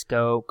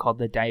Francisco called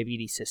the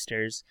Diabetes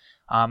Sisters.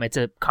 It's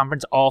a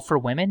conference all for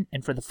women,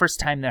 and for the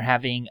first time they're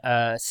having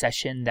a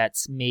session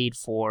that's made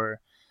for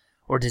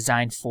or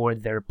designed for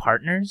their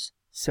partners.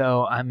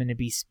 So I'm going to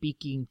be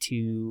speaking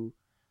to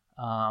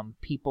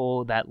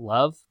people that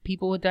love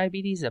people with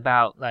diabetes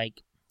about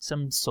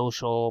some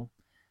social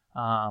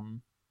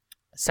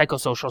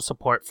psychosocial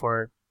support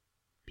for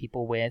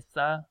people with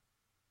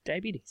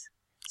diabetes.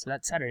 So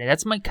that's Saturday.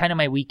 That's kind of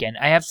my weekend.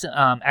 I have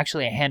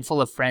actually a handful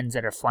of friends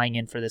that are flying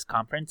in for this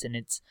conference, and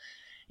it's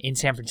in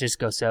San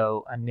Francisco,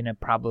 so I'm going to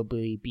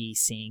probably be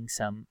seeing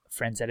some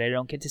friends that I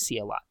don't get to see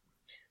a lot.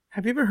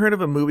 Have you ever heard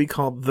of a movie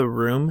called The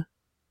Room?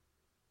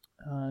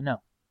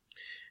 No.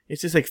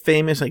 It's this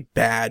famous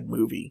bad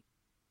movie,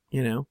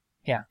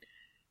 Yeah.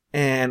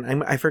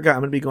 And I forgot,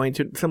 I'm going to be going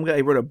to, some guy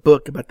wrote a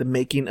book about the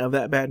making of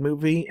that bad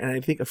movie, and I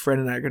think a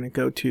friend and I are going to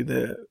go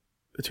to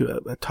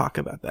a talk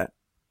about that.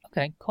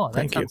 Okay, cool.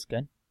 That sounds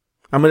good.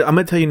 I'm going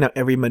to tell you now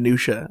every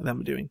minutia that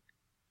I'm doing.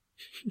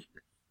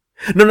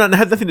 No, it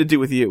had nothing to do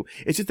with you.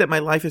 It's just that my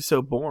life is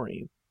so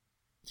boring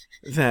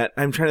that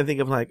I'm trying to think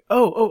of like,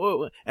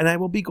 and I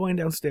will be going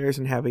downstairs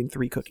and having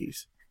 3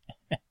 cookies.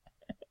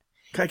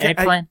 Any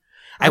plan?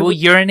 I will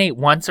urinate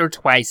once or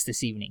twice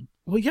this evening.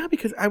 Well, yeah,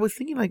 because I was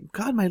thinking like,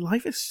 God, my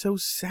life is so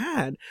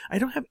sad. I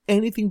don't have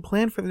anything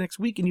planned for the next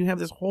week, and you have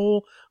this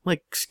whole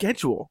like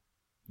schedule.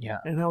 Yeah.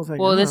 And I was like,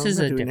 well, this I'm is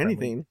not a doing different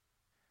anything. week.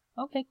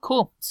 Okay,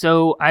 cool.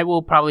 So I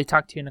will probably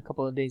talk to you in a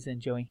couple of days then,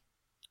 Joey.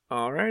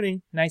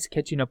 Alrighty. Nice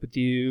catching up with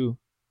you.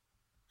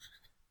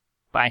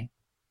 Bye.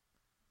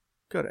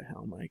 Go to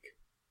hell, Mike.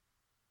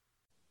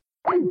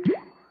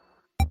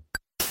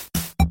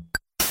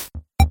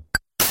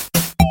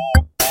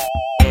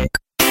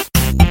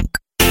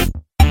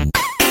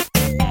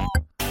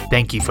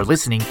 Thank you for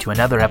listening to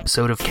another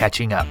episode of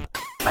Catching Up.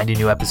 Find a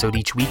new episode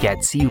each week at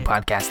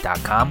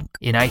cupodcast.com,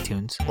 in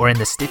iTunes, or in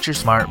the Stitcher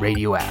Smart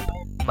Radio app.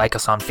 Like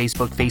us on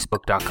Facebook,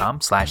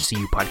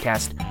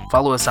 facebook.com/cupodcast.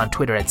 Follow us on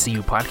Twitter at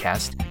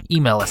cupodcast.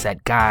 Email us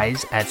at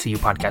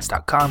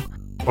guys@cupodcast.com.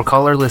 Or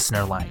call our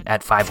listener line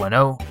at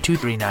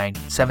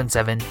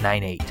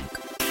 510-239-7798.